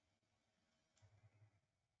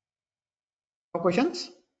 No questions?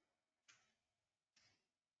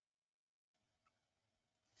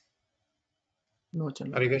 No,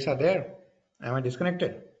 Chenna. Are you guys are there? Am I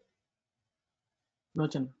disconnected? No,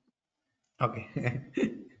 Chenna. Okay.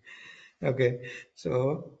 Okay.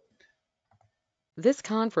 So This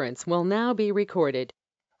conference will now be recorded.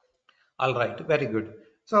 all right, very good.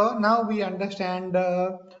 So now we understand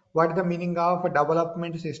what is the meaning of a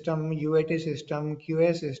development system, UAT system,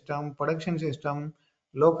 QA system, production system,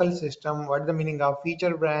 local system, what is the meaning of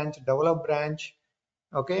feature branch, develop branch.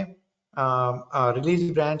 Okay.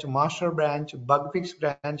 release branch, master branch, bug fix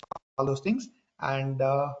branch, all those things, and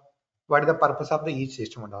what is the purpose of the each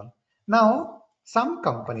system and all. Now, some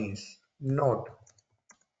companies, note,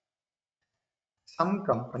 some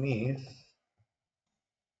companies,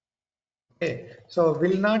 okay, so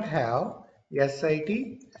will not have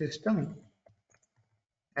SIT system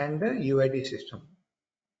and UIT system.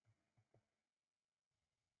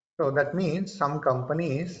 So that means some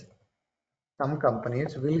companies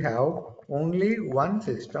will have only one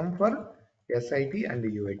system for SIT and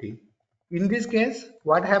UIT. In this case,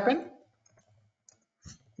 what happened?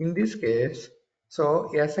 In this case,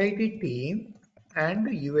 so SIT team and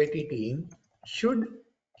UAT team should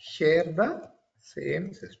share the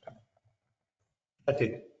same system. That's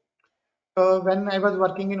it. So when I was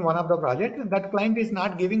working in one of the projects, that client is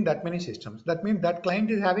not giving that many systems. That means that client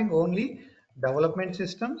is having only development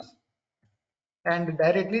systems, and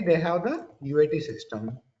directly they have the UAT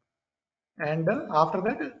system, and after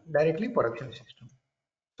that directly production system.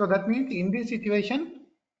 So that means in this situation,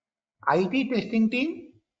 IT testing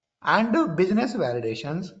team and business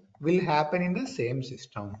validations will happen in the same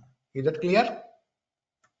system. Is that clear?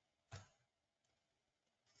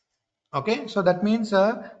 Okay, so that means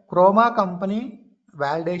Chroma company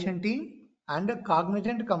validation team and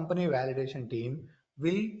Cognizant company validation team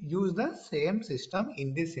will use the same system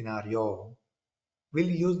in this scenario. Will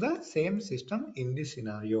use the same system in this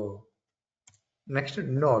scenario. Next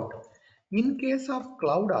note, in case of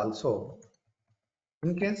cloud also,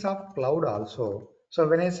 so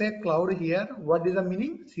when I say cloud here, what is the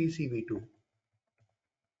meaning? CCv2.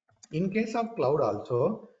 In case of cloud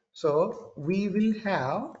also, so we will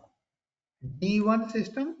have D1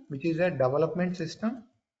 system, which is a development system,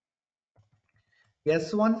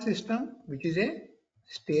 S1 system, which is a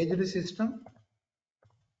staged system,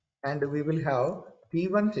 and we will have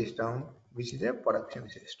P1 system, which is a production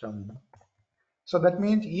system. So that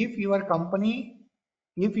means if your company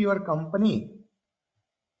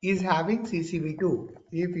is having CCv2,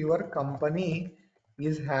 if your company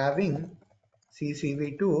is having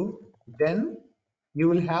CCv2, then you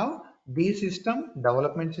will have D system,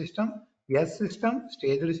 development system, S system,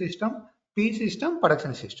 staged system, P system,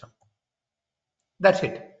 production system. That's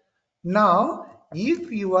it. Now,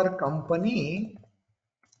 if your company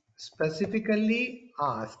specifically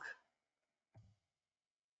ask,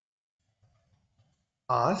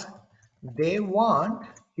 they want,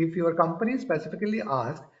 if your company specifically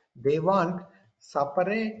ask, they want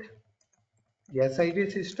separate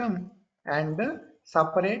SIT system and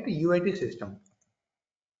separate UIT system.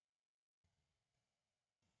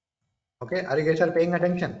 Okay, are you guys are paying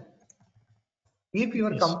attention? If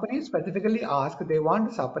your company specifically ask, they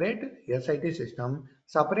want separate SIT system,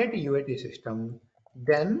 separate UIT system,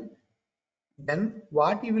 then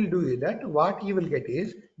what you will do is that what you will get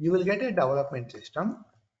is you will get a development system,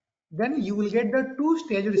 then you will get the two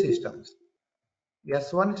staged systems,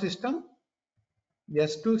 S1 system,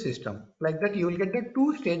 S2 system, like that you will get the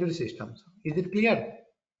two staged systems. Is it clear?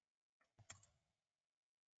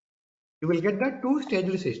 You will get the two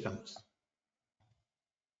staged systems.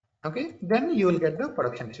 Okay, then you will get the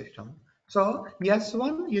production system. So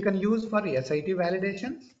S1 you can use for SIT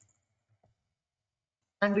validations,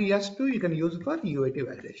 and S2 you can use for UAT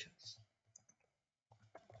validations.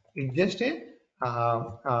 It's just a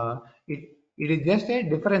it is just a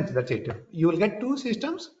difference. That's it. You will get two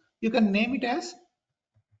systems. You can name it as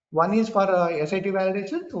one is for SIT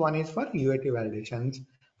validations, one is for UAT validations.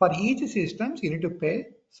 For each systems, you need to pay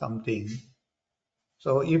something.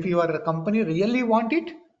 So if your company really want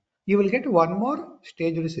it, you will get one more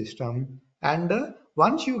staged system. And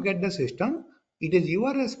once you get the system, it is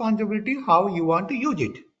your responsibility how you want to use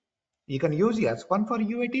it. You can use S1 for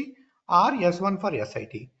UAT or S1 for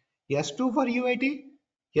SIT, S2 for UAT,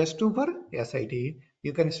 S2 for SIT.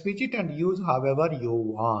 You can switch it and use however you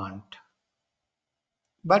want.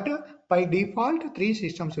 But by default, three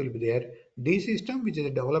systems will be there. D system, which is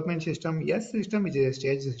a development system, S system, which is a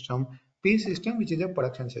stage system, P system, which is a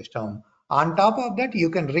production system. On top of that, you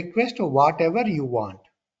can request whatever you want.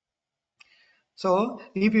 So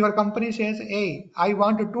if your company says, hey, I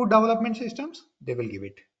want two development systems, they will give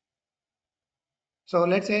it. So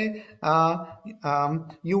let's say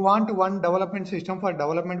you want one development system for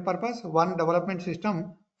development purpose, one development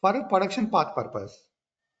system for a production path purpose.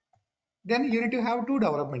 Then you need to have two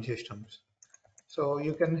development systems. So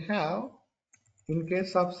you can have, in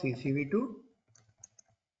case of CCv2,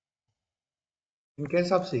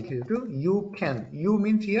 you can, you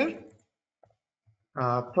means here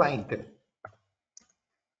client,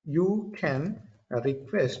 you can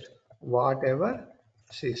request whatever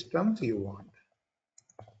systems you want.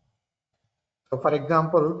 So for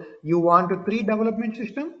example, you want 3 development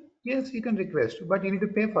system, yes, you can request, but you need to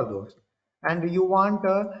pay for those. And you want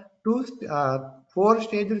 4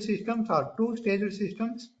 staged systems or 2 staged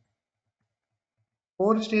systems,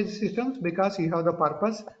 4 stage systems, because you have the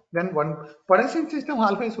purpose. Then one production system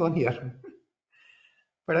always one here.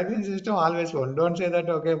 Production system always one. Don't say that,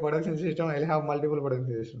 okay, production system, I'll have multiple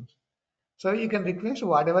production systems. So you can request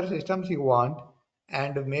whatever systems you want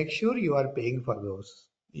and make sure you are paying for those.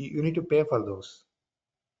 You need to pay for those.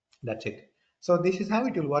 That's it. So this is how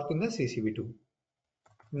it will work in the CCv2.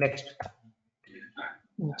 Next.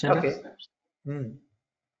 Chenna, Okay. Hmm.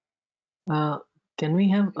 can we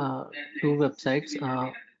have 2 websites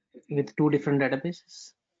with 2 different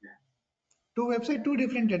databases? 2 websites, 2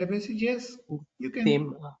 different databases. Yes, you can.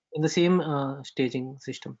 Same in the same staging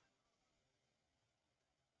system.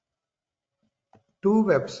 2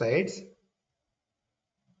 websites.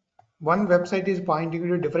 One website is pointing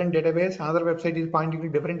to a different database. Another website is pointing to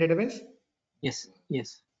a different database. Yes.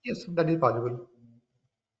 Yes. Yes, that is possible.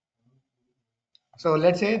 So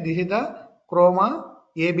let's say this is the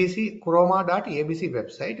chroma.abc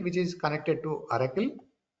website, which is connected to Oracle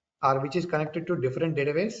or which is connected to different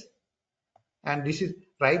database. And this is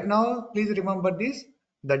right now, please remember this,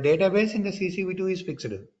 the database in the CCv2 is fixed,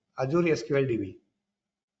 Azure SQL DB.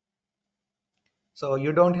 So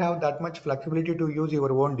you don't have that much flexibility to use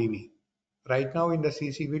your own DB. Right now in the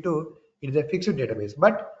CCv2, it is a fixed database.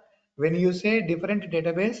 But when you say different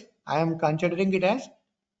database, I am considering it as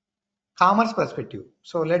commerce perspective.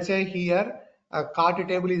 So let's say here a cart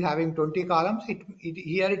table is having 20 columns.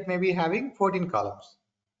 Here it may be having 14 columns.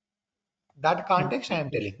 That context I am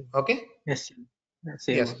telling. Okay. Yes.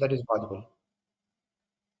 Same. Yes, that is possible.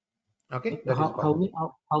 Okay, that is How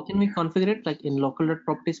possible. how can we configure it? Like in local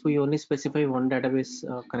properties, we only specify one database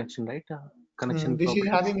connection, right? Connection This is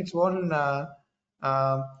properties. having its own.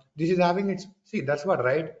 This is having its. See, that's what,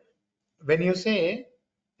 right? When you say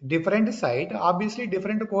different site, obviously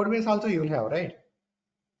different code base also you will have, right?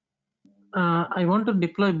 I want to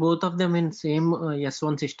deploy both of them in same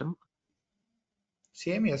S1 system,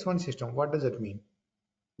 Same S1 system. What does that mean?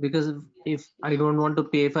 because if I don't want to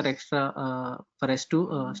pay for extra for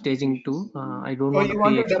S2 staging 2, I don't So want to you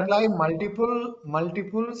want pay to extra. deploy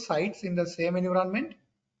multiple sites in the same environment?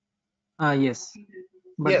 Yes,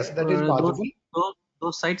 but Yes, that is possible.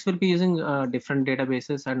 those sites will be using different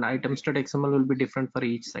databases, and items.xml will be different for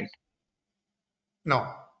each site.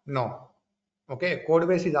 No, no. Okay, code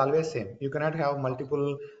base is always same. You cannot have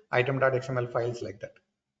multiple item.xml files like that.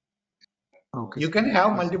 Okay. You can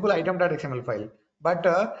have multiple item.xml file, but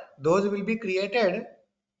those will be created,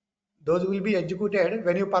 those will be executed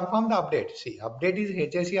when you perform the update. See, update is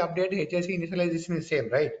HSE update, HSE initialization is same,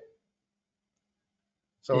 right?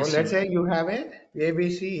 So Yes, let's sir. say you have a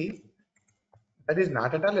ABC, that is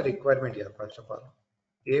not at all a requirement here, first of all.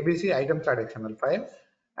 ABC items.xml file,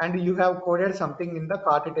 and you have coded something in the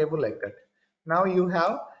cart table like that. Now you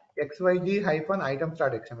have xyz hyphen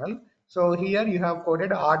items.xml. So here you have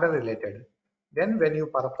coded order related. Then when you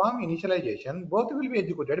perform initialization, both will be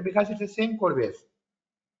executed because it's the same code base.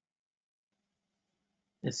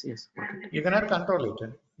 Yes, yes. You cannot control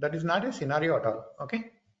it. That is not a scenario at all.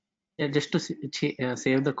 Okay. Yeah, just to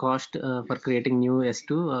save the cost for creating new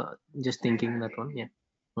S2, just thinking that one. Yeah.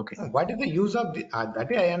 Okay. What is the use of the, that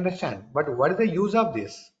I understand, but what is the use of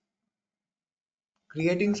this?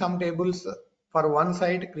 Creating some tables for one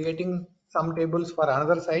site, creating some tables for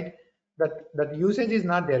another site, that usage is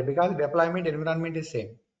not there because deployment environment is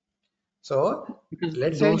same. So Because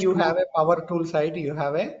let's say those you two, have a power tool site, you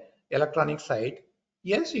have a electronic site.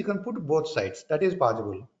 Yes, you can put both sites. That is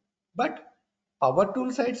possible. But power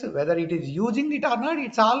tool sites, whether it is using it or not,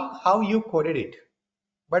 it's all how you coded it.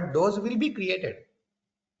 But those will be created.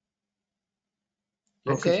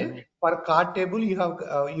 Let's okay, Chennai. say for card table, you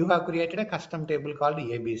have created a custom table called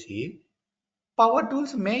ABC. Power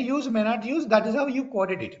tools may use, may not use. That is how you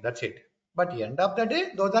coded it. That's it. But end of the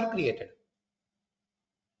day, those are created.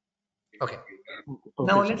 Okay.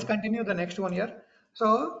 Now Okay, let's Chennai. continue the next one here.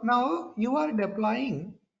 So now you are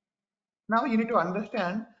deploying. Now you need to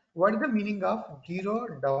understand what is the meaning of zero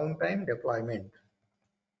downtime deployment.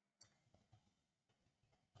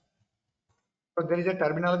 So there is a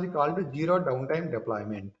terminology called zero downtime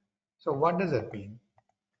deployment. So what does that mean?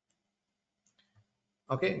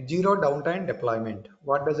 Okay, zero downtime deployment.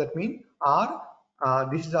 What does that mean? Or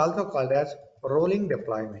this is also called as rolling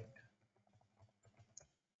deployment.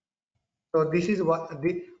 So this is what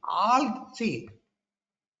the all see.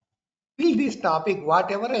 Till this topic,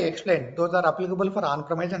 whatever I explained, those are applicable for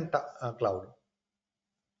on-premise and cloud.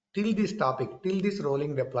 Till this topic, till this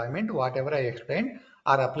rolling deployment, whatever I explained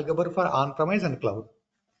are applicable for on-premise and cloud.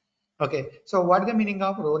 Okay, so what is the meaning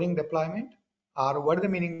of roaring deployment, or what is the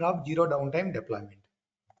meaning of zero downtime deployment?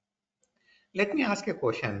 Let me ask a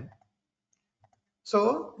question.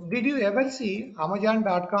 So did you ever see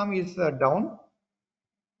Amazon.com is down,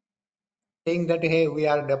 saying that, hey, we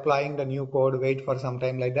are deploying the new code, wait for some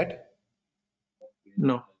time, like that?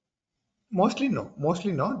 No. Mostly no.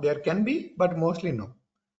 Mostly no. There can be, but mostly no.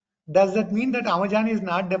 Does that mean that Amazon is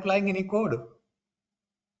not deploying any code?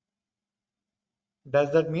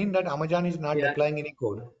 Does that mean that Amazon is not Yeah. deploying any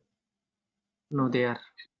code? No, they are.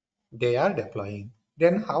 They are deploying.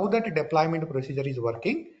 Then how that deployment procedure is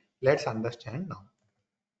working, let's understand now.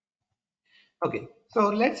 Okay, so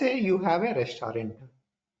let's say you have a restaurant.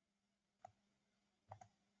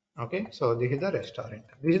 Okay, so this is the restaurant.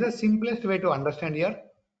 This is the simplest way to understand here.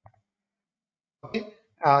 Okay,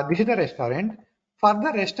 this is the restaurant. For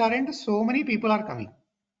the restaurant, so many people are coming.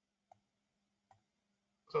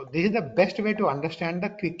 So this is the best way to understand the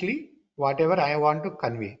quickly whatever I want to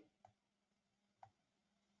convey.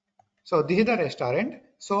 So this is the restaurant.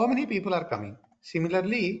 So many people are coming.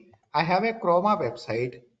 Similarly, I have a Chroma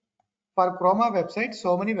website. For Chroma website,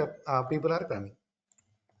 so many people are coming.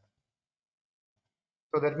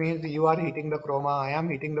 So that means you are hitting the Chroma, I am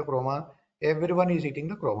hitting the Chroma, everyone is hitting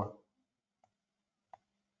the Chroma.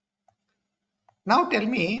 Now tell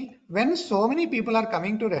me, when so many people are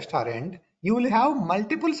coming to restaurant, you will have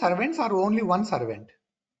multiple servants or only one servant?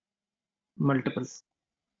 Multiple.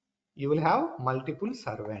 You will have multiple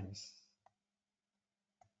servants.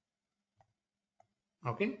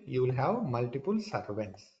 Okay, you will have multiple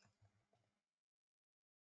servants.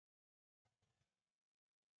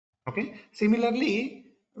 Okay, similarly,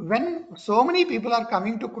 when so many people are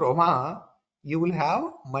coming to Chroma, you will have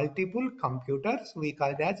multiple computers. We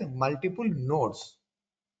call it as multiple nodes.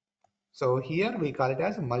 So here we call it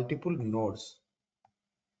as multiple nodes.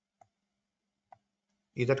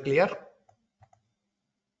 Is that clear?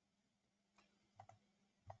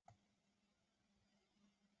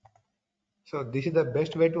 So this is the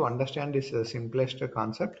best way to understand this simplest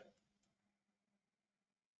concept,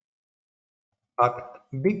 or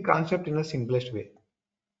big concept in the simplest way.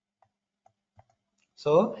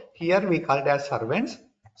 So here we call it as servants.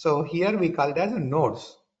 So here we call it as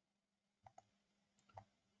nodes.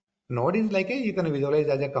 Node is like you can visualize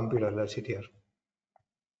as a computer. That's it here.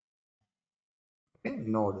 Okay,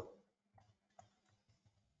 node.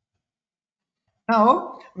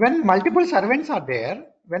 Now, when multiple servants are there,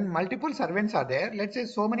 let's say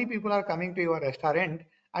so many people are coming to your restaurant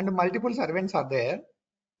and multiple servants are there,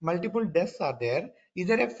 multiple desks are there. Is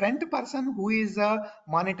there a front person who is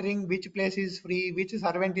monitoring which place is free, which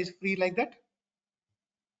servant is free, like that?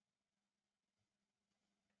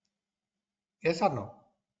 Yes or no?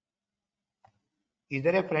 Is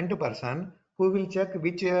there a front person who will check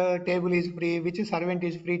which table is free, which servant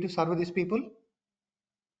is free to serve these people?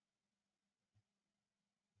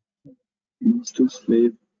 Used to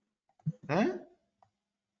slave. Huh?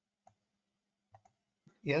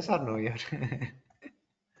 Yes or no? Yes.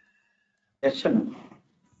 Yes, sir.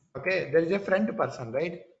 Okay, there is a front person,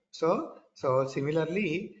 right? So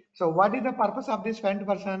similarly, so what is the purpose of this front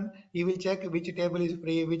person? He will check which table is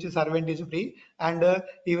free, which servant is free, and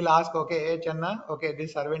he will ask, okay, hey Channa, okay,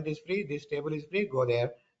 this servant is free, this table is free, go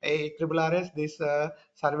there. Hey triple RS, this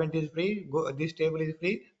servant is free, go, this table is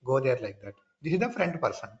free, go there, like that. This is the front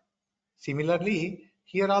person. Similarly,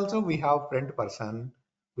 here also we have front person.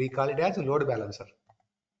 We call it as load balancer.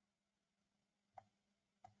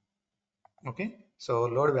 Okay, so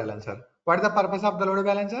load balancer. What is the purpose of the load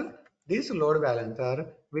balancer? This load balancer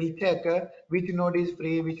will check which node is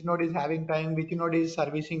free, which node is having time, which node is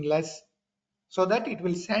servicing less, so that it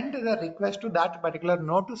will send the request to that particular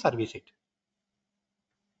node to service it.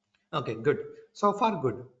 Okay, good. So far,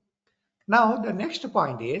 good. Now the next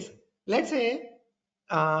point is, let's say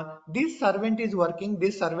this servant is working,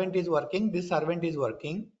 this servant is working, this servant is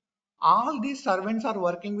working. All these servants are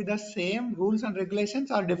working with the same rules and regulations,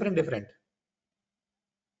 or different?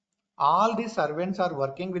 All these servants are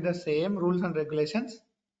working with the same rules and regulations?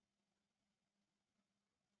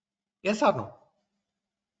 Yes or no?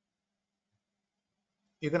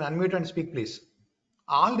 You can unmute and speak, please.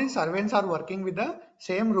 All these servants are working with the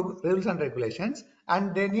same rules and regulations,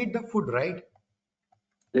 and they need the food, right?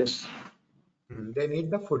 Yes. They need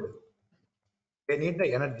the food. They need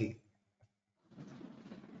the energy.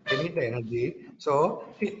 They need the energy. So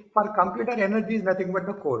see, for computer, energy is nothing but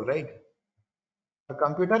the code, right? For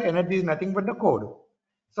computer, energy is nothing but the code.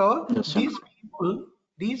 So Yes, sir.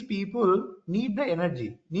 these people need the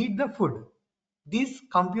energy, need the food. These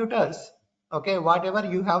computers, okay, whatever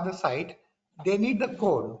you have the site, they need the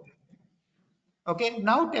code. Okay,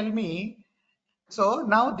 now tell me, So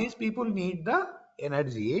now these people need the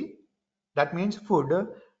energy, that means food.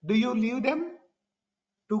 Do you leave them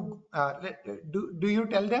to do you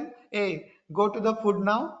tell them, hey, go to the food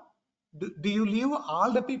now? Do you leave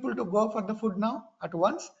all the people to go for the food now at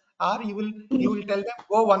once, or you will tell them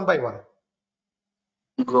go one by one?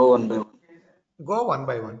 Go one by one. Go one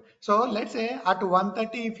by one. So let's say at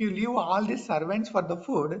 1:30, if you leave all these servants for the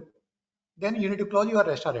food, then you need to close your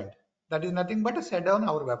restaurant. That is nothing but a shut down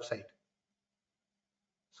our website.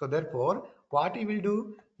 So therefore, what you will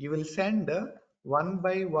do, you will send one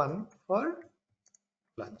by one for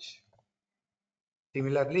lunch.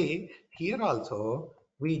 Similarly, here also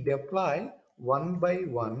we deploy one by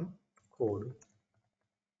one code.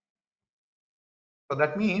 So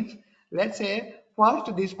that means, let's say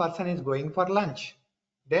first this person is going for lunch,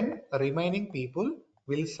 then remaining people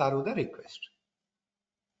will serve the request.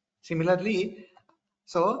 Similarly,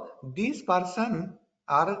 so this person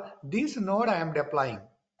or this node I am deploying,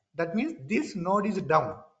 that means this node is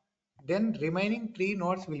down, then remaining 3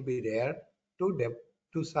 nodes will be there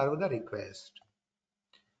to serve the request.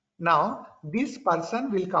 Now this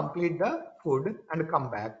person will complete the food and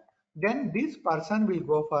come back. Then this person will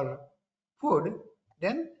go for food.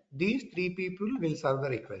 Then these 3 people will serve the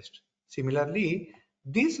request. Similarly,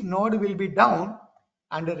 this node will be down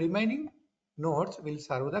and the remaining nodes will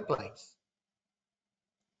serve the clients.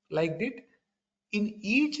 Like that, in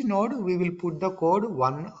each node we will put the code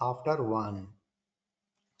one after one.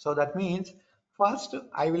 So that means first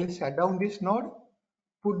I will shut down this node,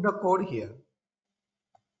 put the code here.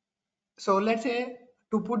 So let's say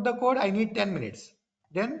to put the code I need 10 minutes.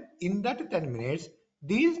 Then in that 10 minutes,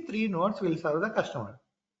 these 3 nodes will serve the customer.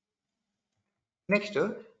 Next,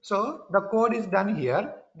 so the code is done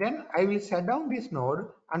here. Then I will shut down this node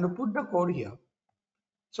and put the code here.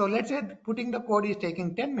 So let's say putting the code is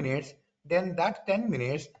taking 10 minutes. Then that 10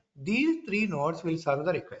 minutes, these 3 nodes will serve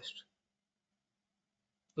the request.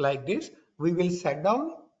 Like this, we will shut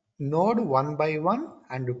down node one by one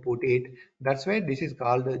and put it. That's why this is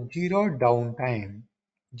called zero downtime.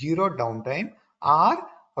 Zero downtime or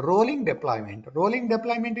rolling deployment. Rolling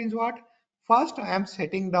deployment is what? First I am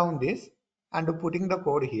setting down this and putting the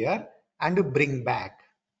code here and bring back.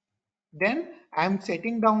 Then I am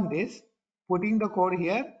setting down this, putting the code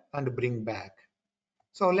here and bring back.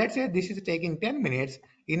 So let's say this is taking 10 minutes.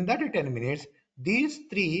 In that 10 minutes, these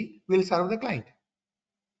 3 will serve the client.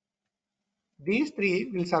 These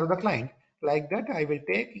 3 will serve the client. Like that, I will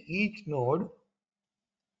take each node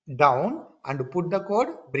down and put the code,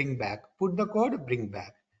 bring back, put the code, bring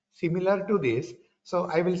back. Similar to this, so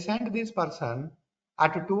I will send this person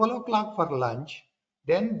at 12 o'clock for lunch.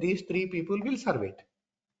 Then these 3 people will serve it.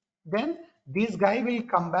 Then this guy will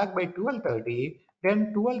come back by 12:30.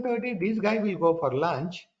 Then 12:30, this guy will go for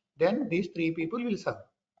lunch. Then these 3 people will serve.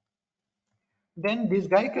 Then this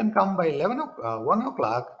guy can come by 1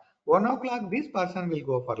 o'clock. 1 o'clock, this person will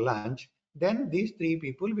go for lunch. Then these 3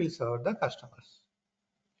 people will serve the customers.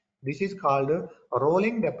 This is called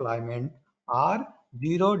rolling deployment or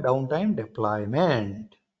zero downtime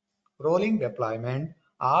deployment. Rolling deployment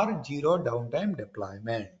or zero downtime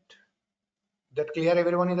deployment. That clear,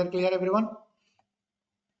 everyone? Is that clear, everyone?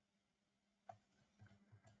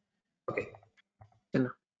 Okay.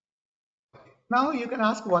 Now you can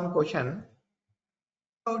ask one question.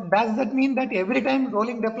 So does that mean that every time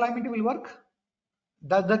rolling deployment will work?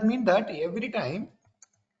 Does that mean that every time?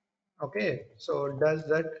 Okay, so does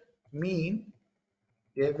that mean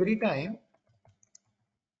every time,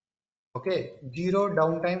 okay, zero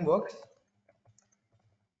downtime works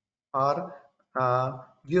or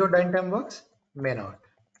zero downtime works? May not.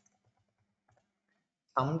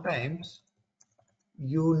 Sometimes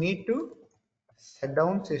you need to shut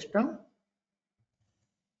down system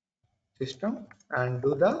and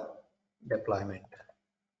do the deployment.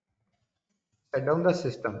 Shut down the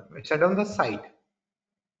system, shut down the site.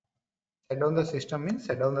 Shut down the system means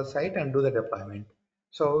shut down the site and do the deployment.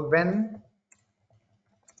 So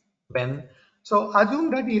so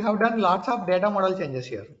assume that you have done lots of data model changes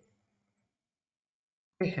here.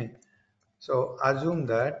 So assume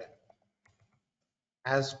that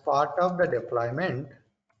as part of the deployment,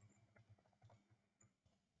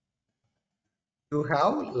 you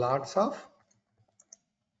have lots of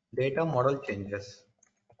data model changes.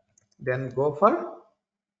 Then go for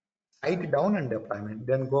site down and deployment.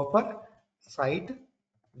 Then go for site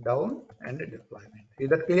down and deployment. Is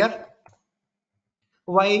that clear?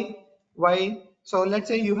 Why? So let's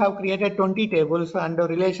say you have created 20 tables and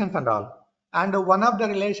relations and all, and one of the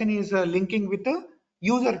relation is linking with the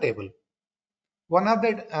user table. One of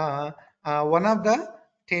the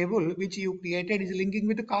table which you created is linking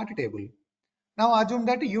with the cart table. Now assume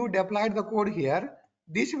that you deployed the code here.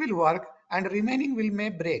 This will work and remaining may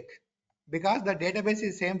break because the database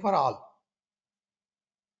is same for all.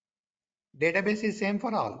 Database is same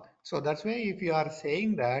for all. So that's why if you are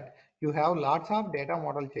saying that you have lots of data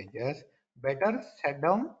model changes, better shut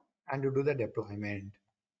down and do the deployment.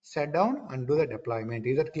 Shut down and do the deployment.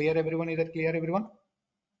 Is that clear, everyone? Is that clear, everyone?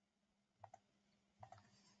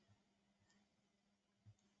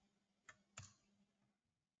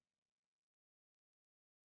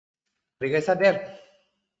 You guys are there?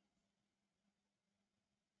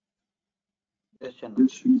 Yes, Chenna.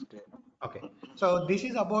 It's clear. Okay, so this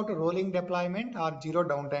is about rolling deployment or zero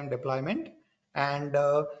downtime deployment, and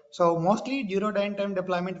so mostly zero downtime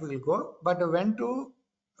deployment will go, but when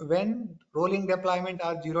rolling deployment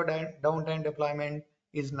or zero downtime deployment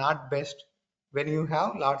is not best when you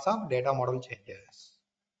have lots of data model changes.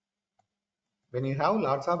 When you have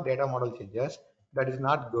lots of data model changes, that is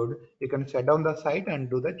not good. You can shut down the site and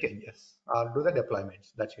do the changes or do the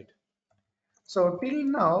deployments. That's it. So till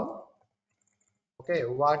now, okay,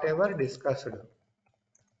 whatever discussed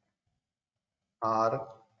are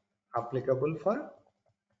applicable for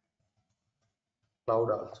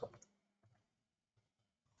cloud also.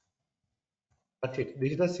 That's it.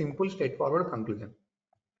 This is the simple, straightforward conclusion.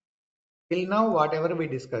 Till now, whatever we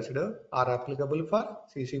discussed are applicable for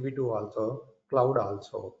CCv2 also, cloud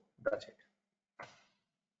also. That's it.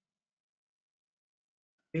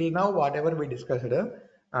 Till now, whatever we discussed are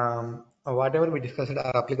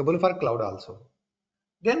applicable for cloud also.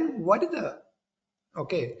 Then what is the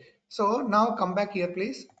okay? So now come back here,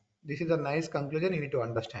 please. This is a nice conclusion you need to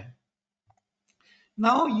understand.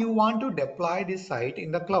 Now you want to deploy this site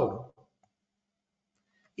in the cloud.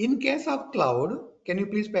 In case of cloud, can you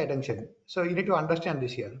please pay attention? So you need to understand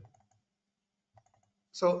this here.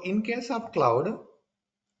 So in case of cloud,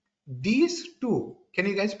 these two, can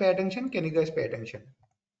you guys pay attention? Can you guys pay attention?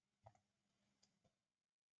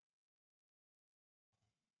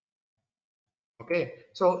 Okay,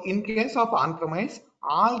 so in case of on-premise,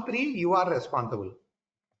 all three you are responsible.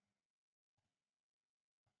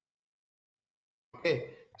 Okay,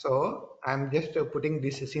 so I'm just putting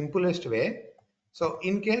this simplest way. So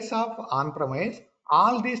in case of on-premise,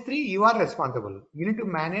 all these three you are responsible. You need to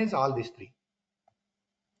manage all these three.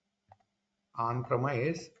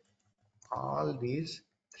 On-premise, all these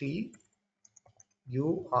three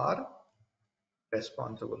you are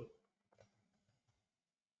responsible.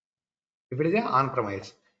 If it is a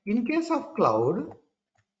on-premise. In case of cloud,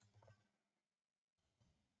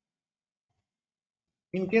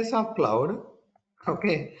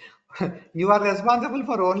 okay, you are responsible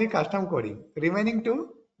for only custom coding. Remaining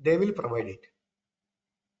two, they will provide it.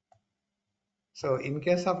 So in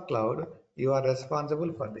case of cloud, you are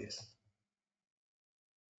responsible for this.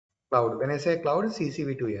 Cloud, when I say cloud,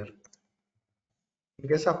 CCv2 here. In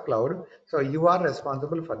case of cloud, so you are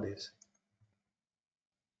responsible for this.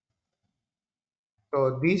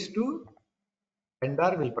 So these two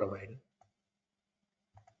vendor will provide.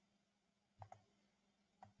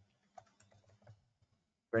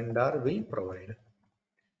 Vendor will provide.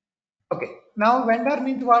 Okay, now vendor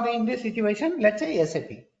means what in this situation? Let's say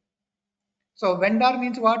SAP. So vendor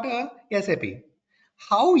means what? SAP.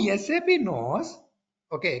 How SAP knows?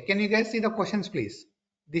 Okay, can you guys see the questions, please?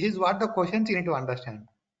 This is what the questions you need to understand.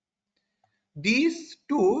 These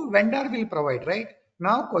two vendor will provide, right?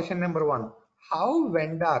 Now question number one. How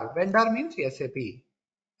vendor means SAP,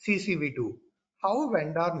 CCv2. How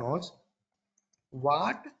vendor knows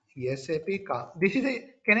what SAP, this is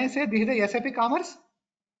a, can I say this is a SAP commerce?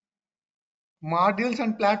 Modules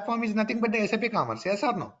and platform is nothing but the SAP commerce, yes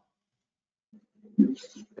or no?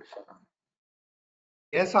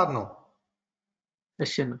 Yes or no?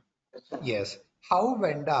 Yes, Chenna. Yes. How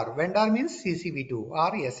vendor means CCv2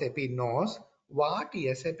 or SAP knows what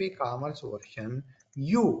SAP commerce version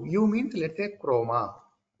you means let's say Chroma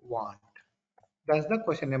want. That's the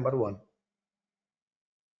question number one.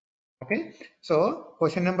 Okay. So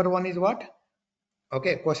question number one is what?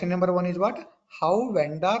 Okay. Question number one is what? How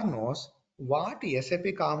vendor knows what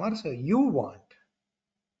SAP commerce you want.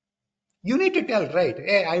 You need to tell, right?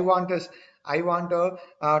 Hey, I want a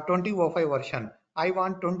 2005 version. I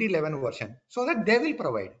want 2011 version, so that they will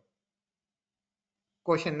provide.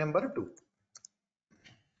 Question number two.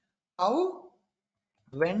 How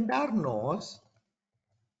vendor knows,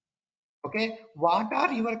 okay, what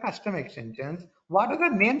are your custom extensions? What are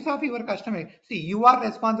the names of your custom? See, you are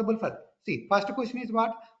responsible for. See, first question is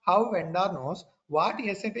what? How vendor knows what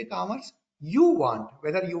SAP commerce you want,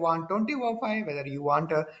 whether you want 2005, whether you want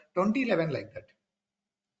 2011 like that.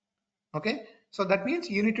 Okay, so that means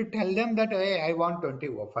you need to tell them that hey, I want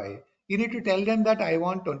 2005. You need to tell them that I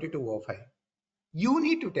want 2205. You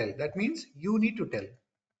need to tell. That means you need to tell.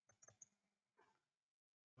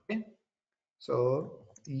 Okay. So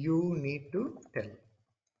you need to tell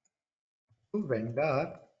to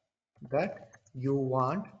vendor that you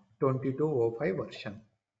want 2205 version.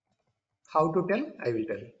 How to tell? I will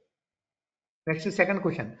tell. Next is second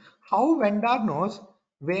question. How vendor knows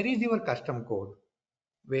where is your custom code?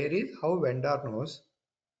 Where is how vendor knows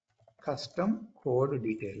custom code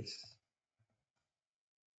details?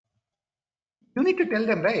 You need to tell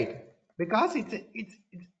them, right? Because it's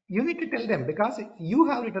you need to tell them because you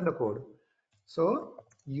have written the code. So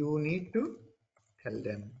you need to tell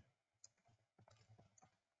them.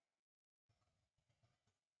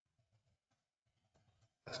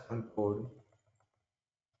 Custom code.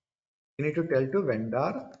 You need to tell to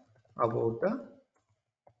vendor about the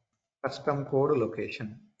custom code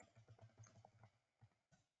location.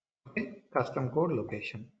 Okay, custom code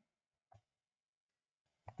location.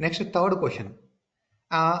 Next, third question.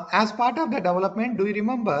 As part of the development, do you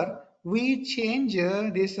remember we change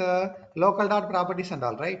this local dot properties and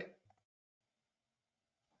all, right?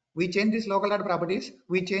 We change this local dot properties,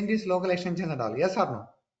 we change this local extensions and all. Yes or no?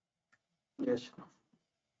 Yes.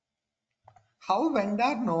 How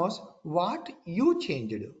vendor knows what you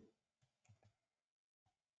changed?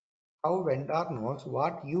 How vendor knows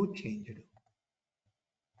what you changed?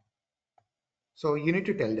 So you need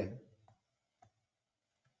to tell them.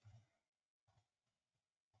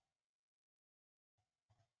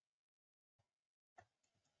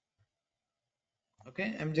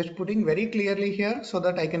 Okay, I'm just putting very clearly here so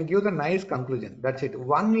that I can give the nice conclusion. That's it.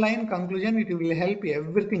 One line conclusion, it will help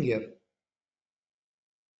everything here.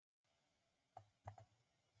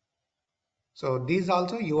 So these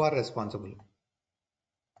also you are responsible.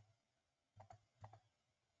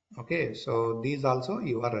 Okay, so these also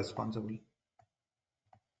you are responsible.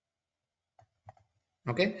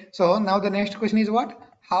 Okay, so now the next question is what?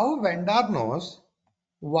 How vendor knows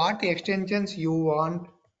what extensions you want?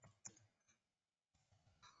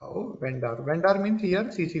 How vendor means here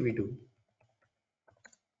CCv2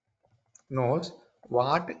 knows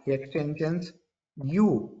what extensions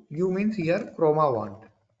you means here Chroma want.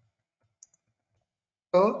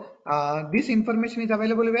 So this information is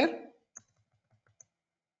available where?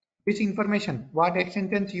 This information, what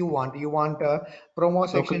extensions you want? You want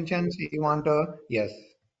promos Local. extensions, you want yes.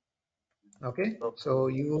 Okay, so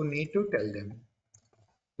you need to tell them.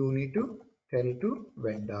 You need to tell to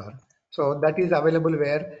vendor. So that is available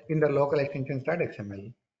where? In the local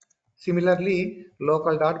extensions.xml. Similarly,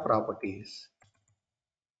 local dot properties.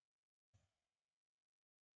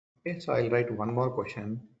 Okay, so I'll write one more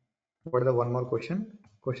question. What is the one more question?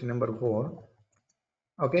 Question number 4.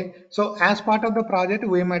 Okay, so as part of the project,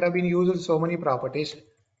 we might have been using so many properties.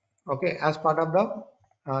 Okay, as part of the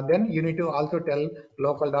then you need to also tell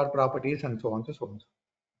local dot properties and so on so on.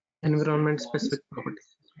 Environment specific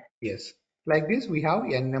properties. Yes, like this we have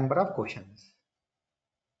n number of questions.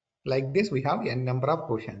 Like this we have n number of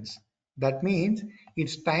questions. That means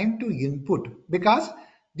it's time to input because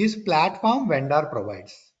this platform vendor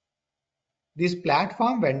provides. This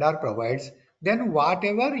platform vendor provides. Then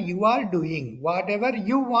whatever you are doing, whatever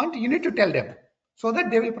you want, you need to tell them so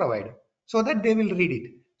that they will provide, so that they will read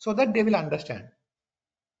it, so that they will understand.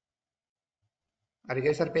 Are you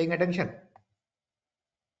guys are paying attention?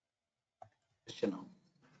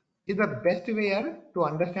 Is the best way to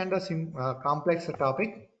understand a complex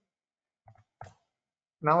topic.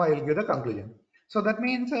 Now I will give the conclusion. So that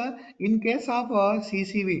means in case of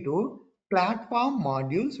CCv2, platform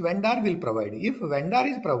modules vendor will provide. If vendor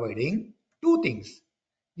is providing two things,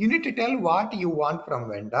 you need to tell what you want from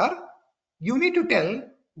vendor. You need to tell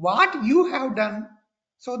what you have done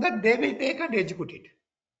so that they will take and execute it.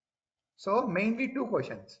 So mainly two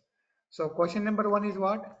questions. So question number 1 is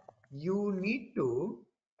what? You need to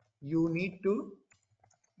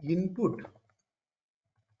input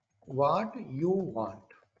what you want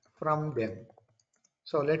from them.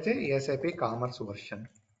 So let's say SAP Commerce version.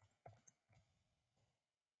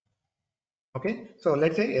 Okay, so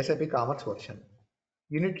let's say SAP Commerce version.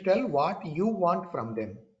 You need to tell what you want from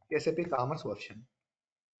them. SAP Commerce version.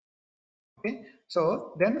 Okay,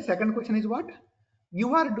 so then the second question is what?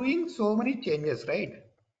 You are doing so many changes, right?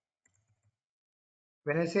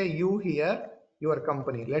 When I say you here, your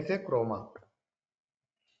company, let's say Chroma.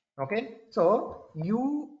 Okay, so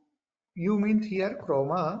you means here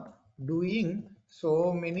Chroma doing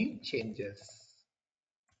so many changes.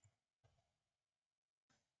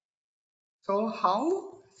 So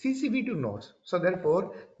how CCv2 knows? So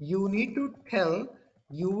therefore you need to tell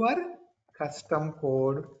your custom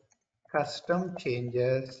code, custom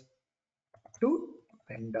changes to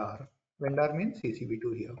vendor. Vendor means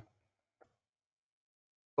CCv2 here.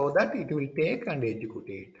 so that it will take and execute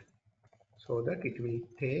it. So that it will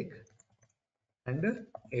take and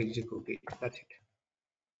execute it. That's it.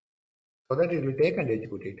 So that it will take and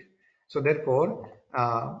execute it. So therefore,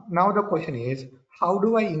 now the question is, how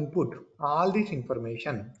do I input all this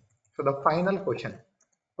information? So the final question.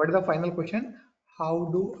 What is the final question? How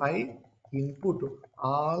do I input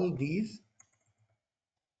all these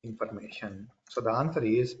information? So the answer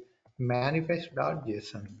is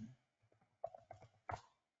manifest.json.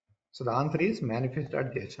 So the answer is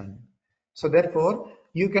manifest.json. So therefore,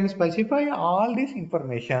 you can specify all this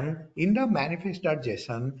information in the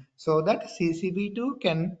manifest.json so that CCv2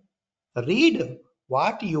 can read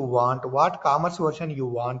what you want, what commerce version you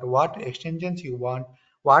want, what extensions you want,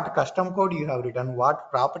 what custom code you have written, what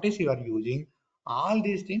properties you are using. All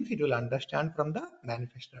these things it will understand from the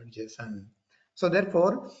manifest.json. So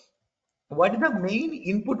therefore, what is the main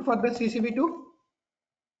input for the CCv2?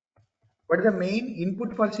 What is the main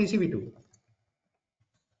input for CCv2?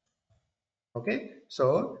 Okay,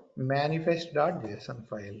 so manifest.json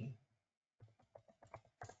file.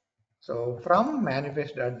 So from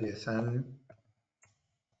manifest.json,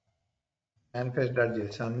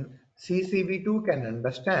 CCv2 can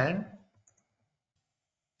understand.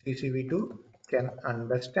 CCv2 can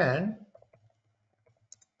understand.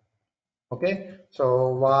 Okay, so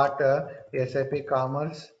what SAP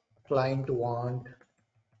Commerce client want.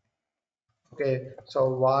 Okay, so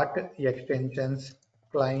what extensions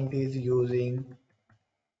client is using.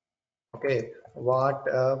 Okay, what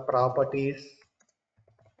properties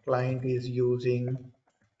client is using,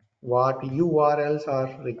 what URLs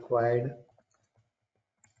are required,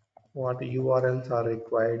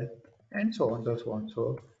 and so on, so on,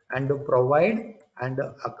 so, and to provide and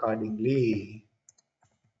accordingly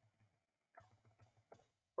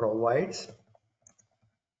provides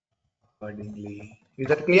accordingly. Is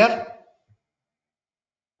that clear?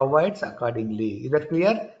 Provides accordingly. Is that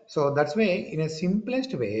clear? So that's way, in a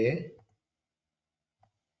simplest way,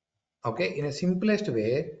 okay, in a simplest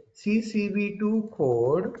way, CCv2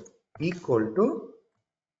 code equal to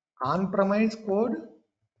on-premise code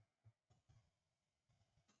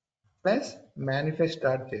plus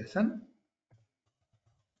manifest.json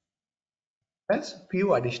plus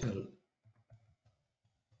few additional.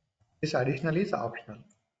 This additional is optional.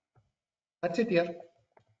 That's it here.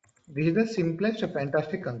 This is the simplest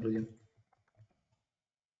fantastic conclusion.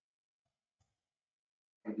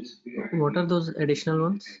 What are those additional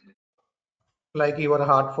ones? Like your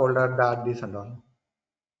hard folder, that, this and all.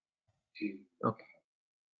 Okay.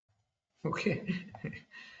 Okay.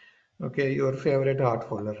 Okay, your favorite hard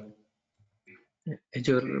folder.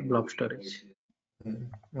 Azure blob storage.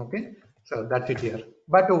 Okay, so that's it here.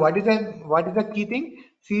 But what is the key thing?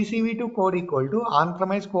 CCv2 code equal to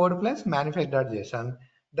on-premise code plus manifest.json.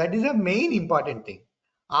 That is a main important thing.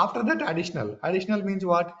 After that, additional means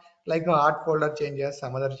what? Like a hard folder changes,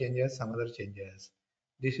 some other changes.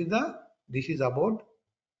 This is about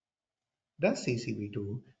the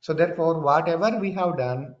CCv2. So therefore, whatever we have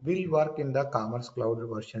done will work in the Commerce Cloud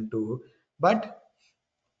version 2. But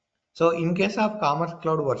so in case of Commerce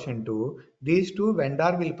Cloud version 2, these two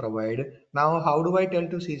vendor will provide. Now, how do I tell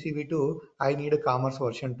to CCv2 I need a Commerce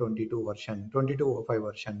version 22 version, 22.05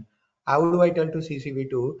 version? How do I tell to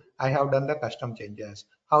CCv2 I have done the custom changes?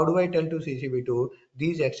 How do I tell to CCv2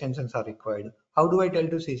 these extensions are required? How do I tell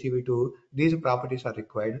to CCv2 these properties are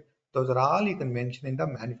required? Those are all you can mention in the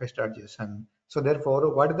manifest.json. So therefore,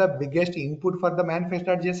 what is the biggest input for the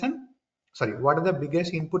manifest.json? Sorry, what is the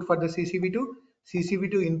biggest input for the CCv2?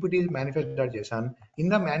 CCv2 input is manifest.json. In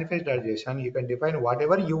the manifest.json, you can define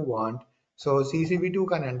whatever you want. So CCv2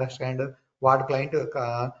 can understand what client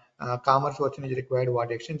commerce version is required,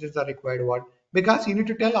 what extensions are required, what, because you need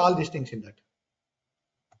to tell all these things in that.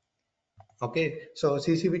 Okay, so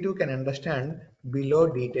CCv2 can understand below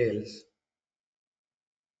details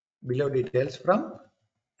from,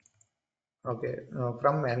 okay,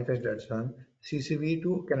 from manifest.json.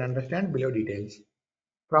 CCv2 can understand below details.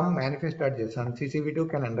 From manifest.json, CCv2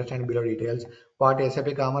 can understand below details what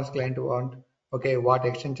SAP Commerce client want, okay, what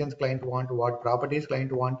extensions client want, what properties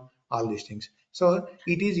client want, all these things. So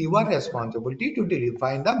it is your responsibility to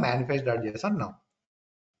define the manifest.json now.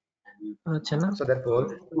 Chenna? So therefore,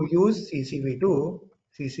 to use CCv2,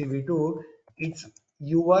 it's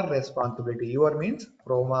your responsibility. Your means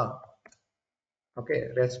Roma. Okay,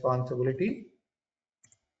 responsibility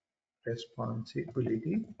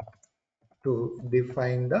to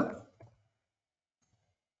define the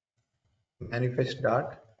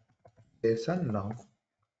manifest.json now.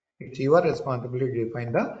 It's your responsibility to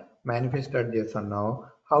define the manifest.json now.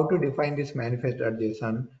 How to define this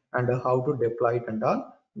manifest.json and how to deploy it and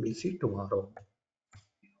all, we'll see tomorrow.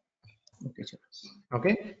 Okay, sure.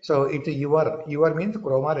 Okay, so it's your means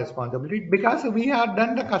Chroma responsibility because we have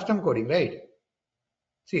done the custom coding, right?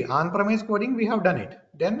 See, on-premise coding, we have done it.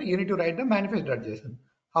 Then you need to write the manifest.json.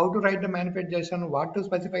 How to write the manifest.json, what to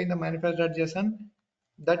specify in the manifest.json,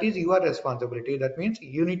 that is your responsibility. That means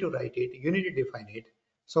you need to write it, you need to define it.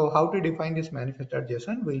 So how to define this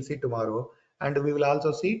manifest.json, we'll see tomorrow. And we will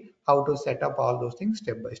also see how to set up all those things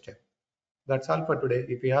step by step. That's all for today.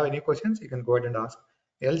 If you have any questions, you can go ahead and ask.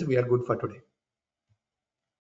 Else, we are good for today.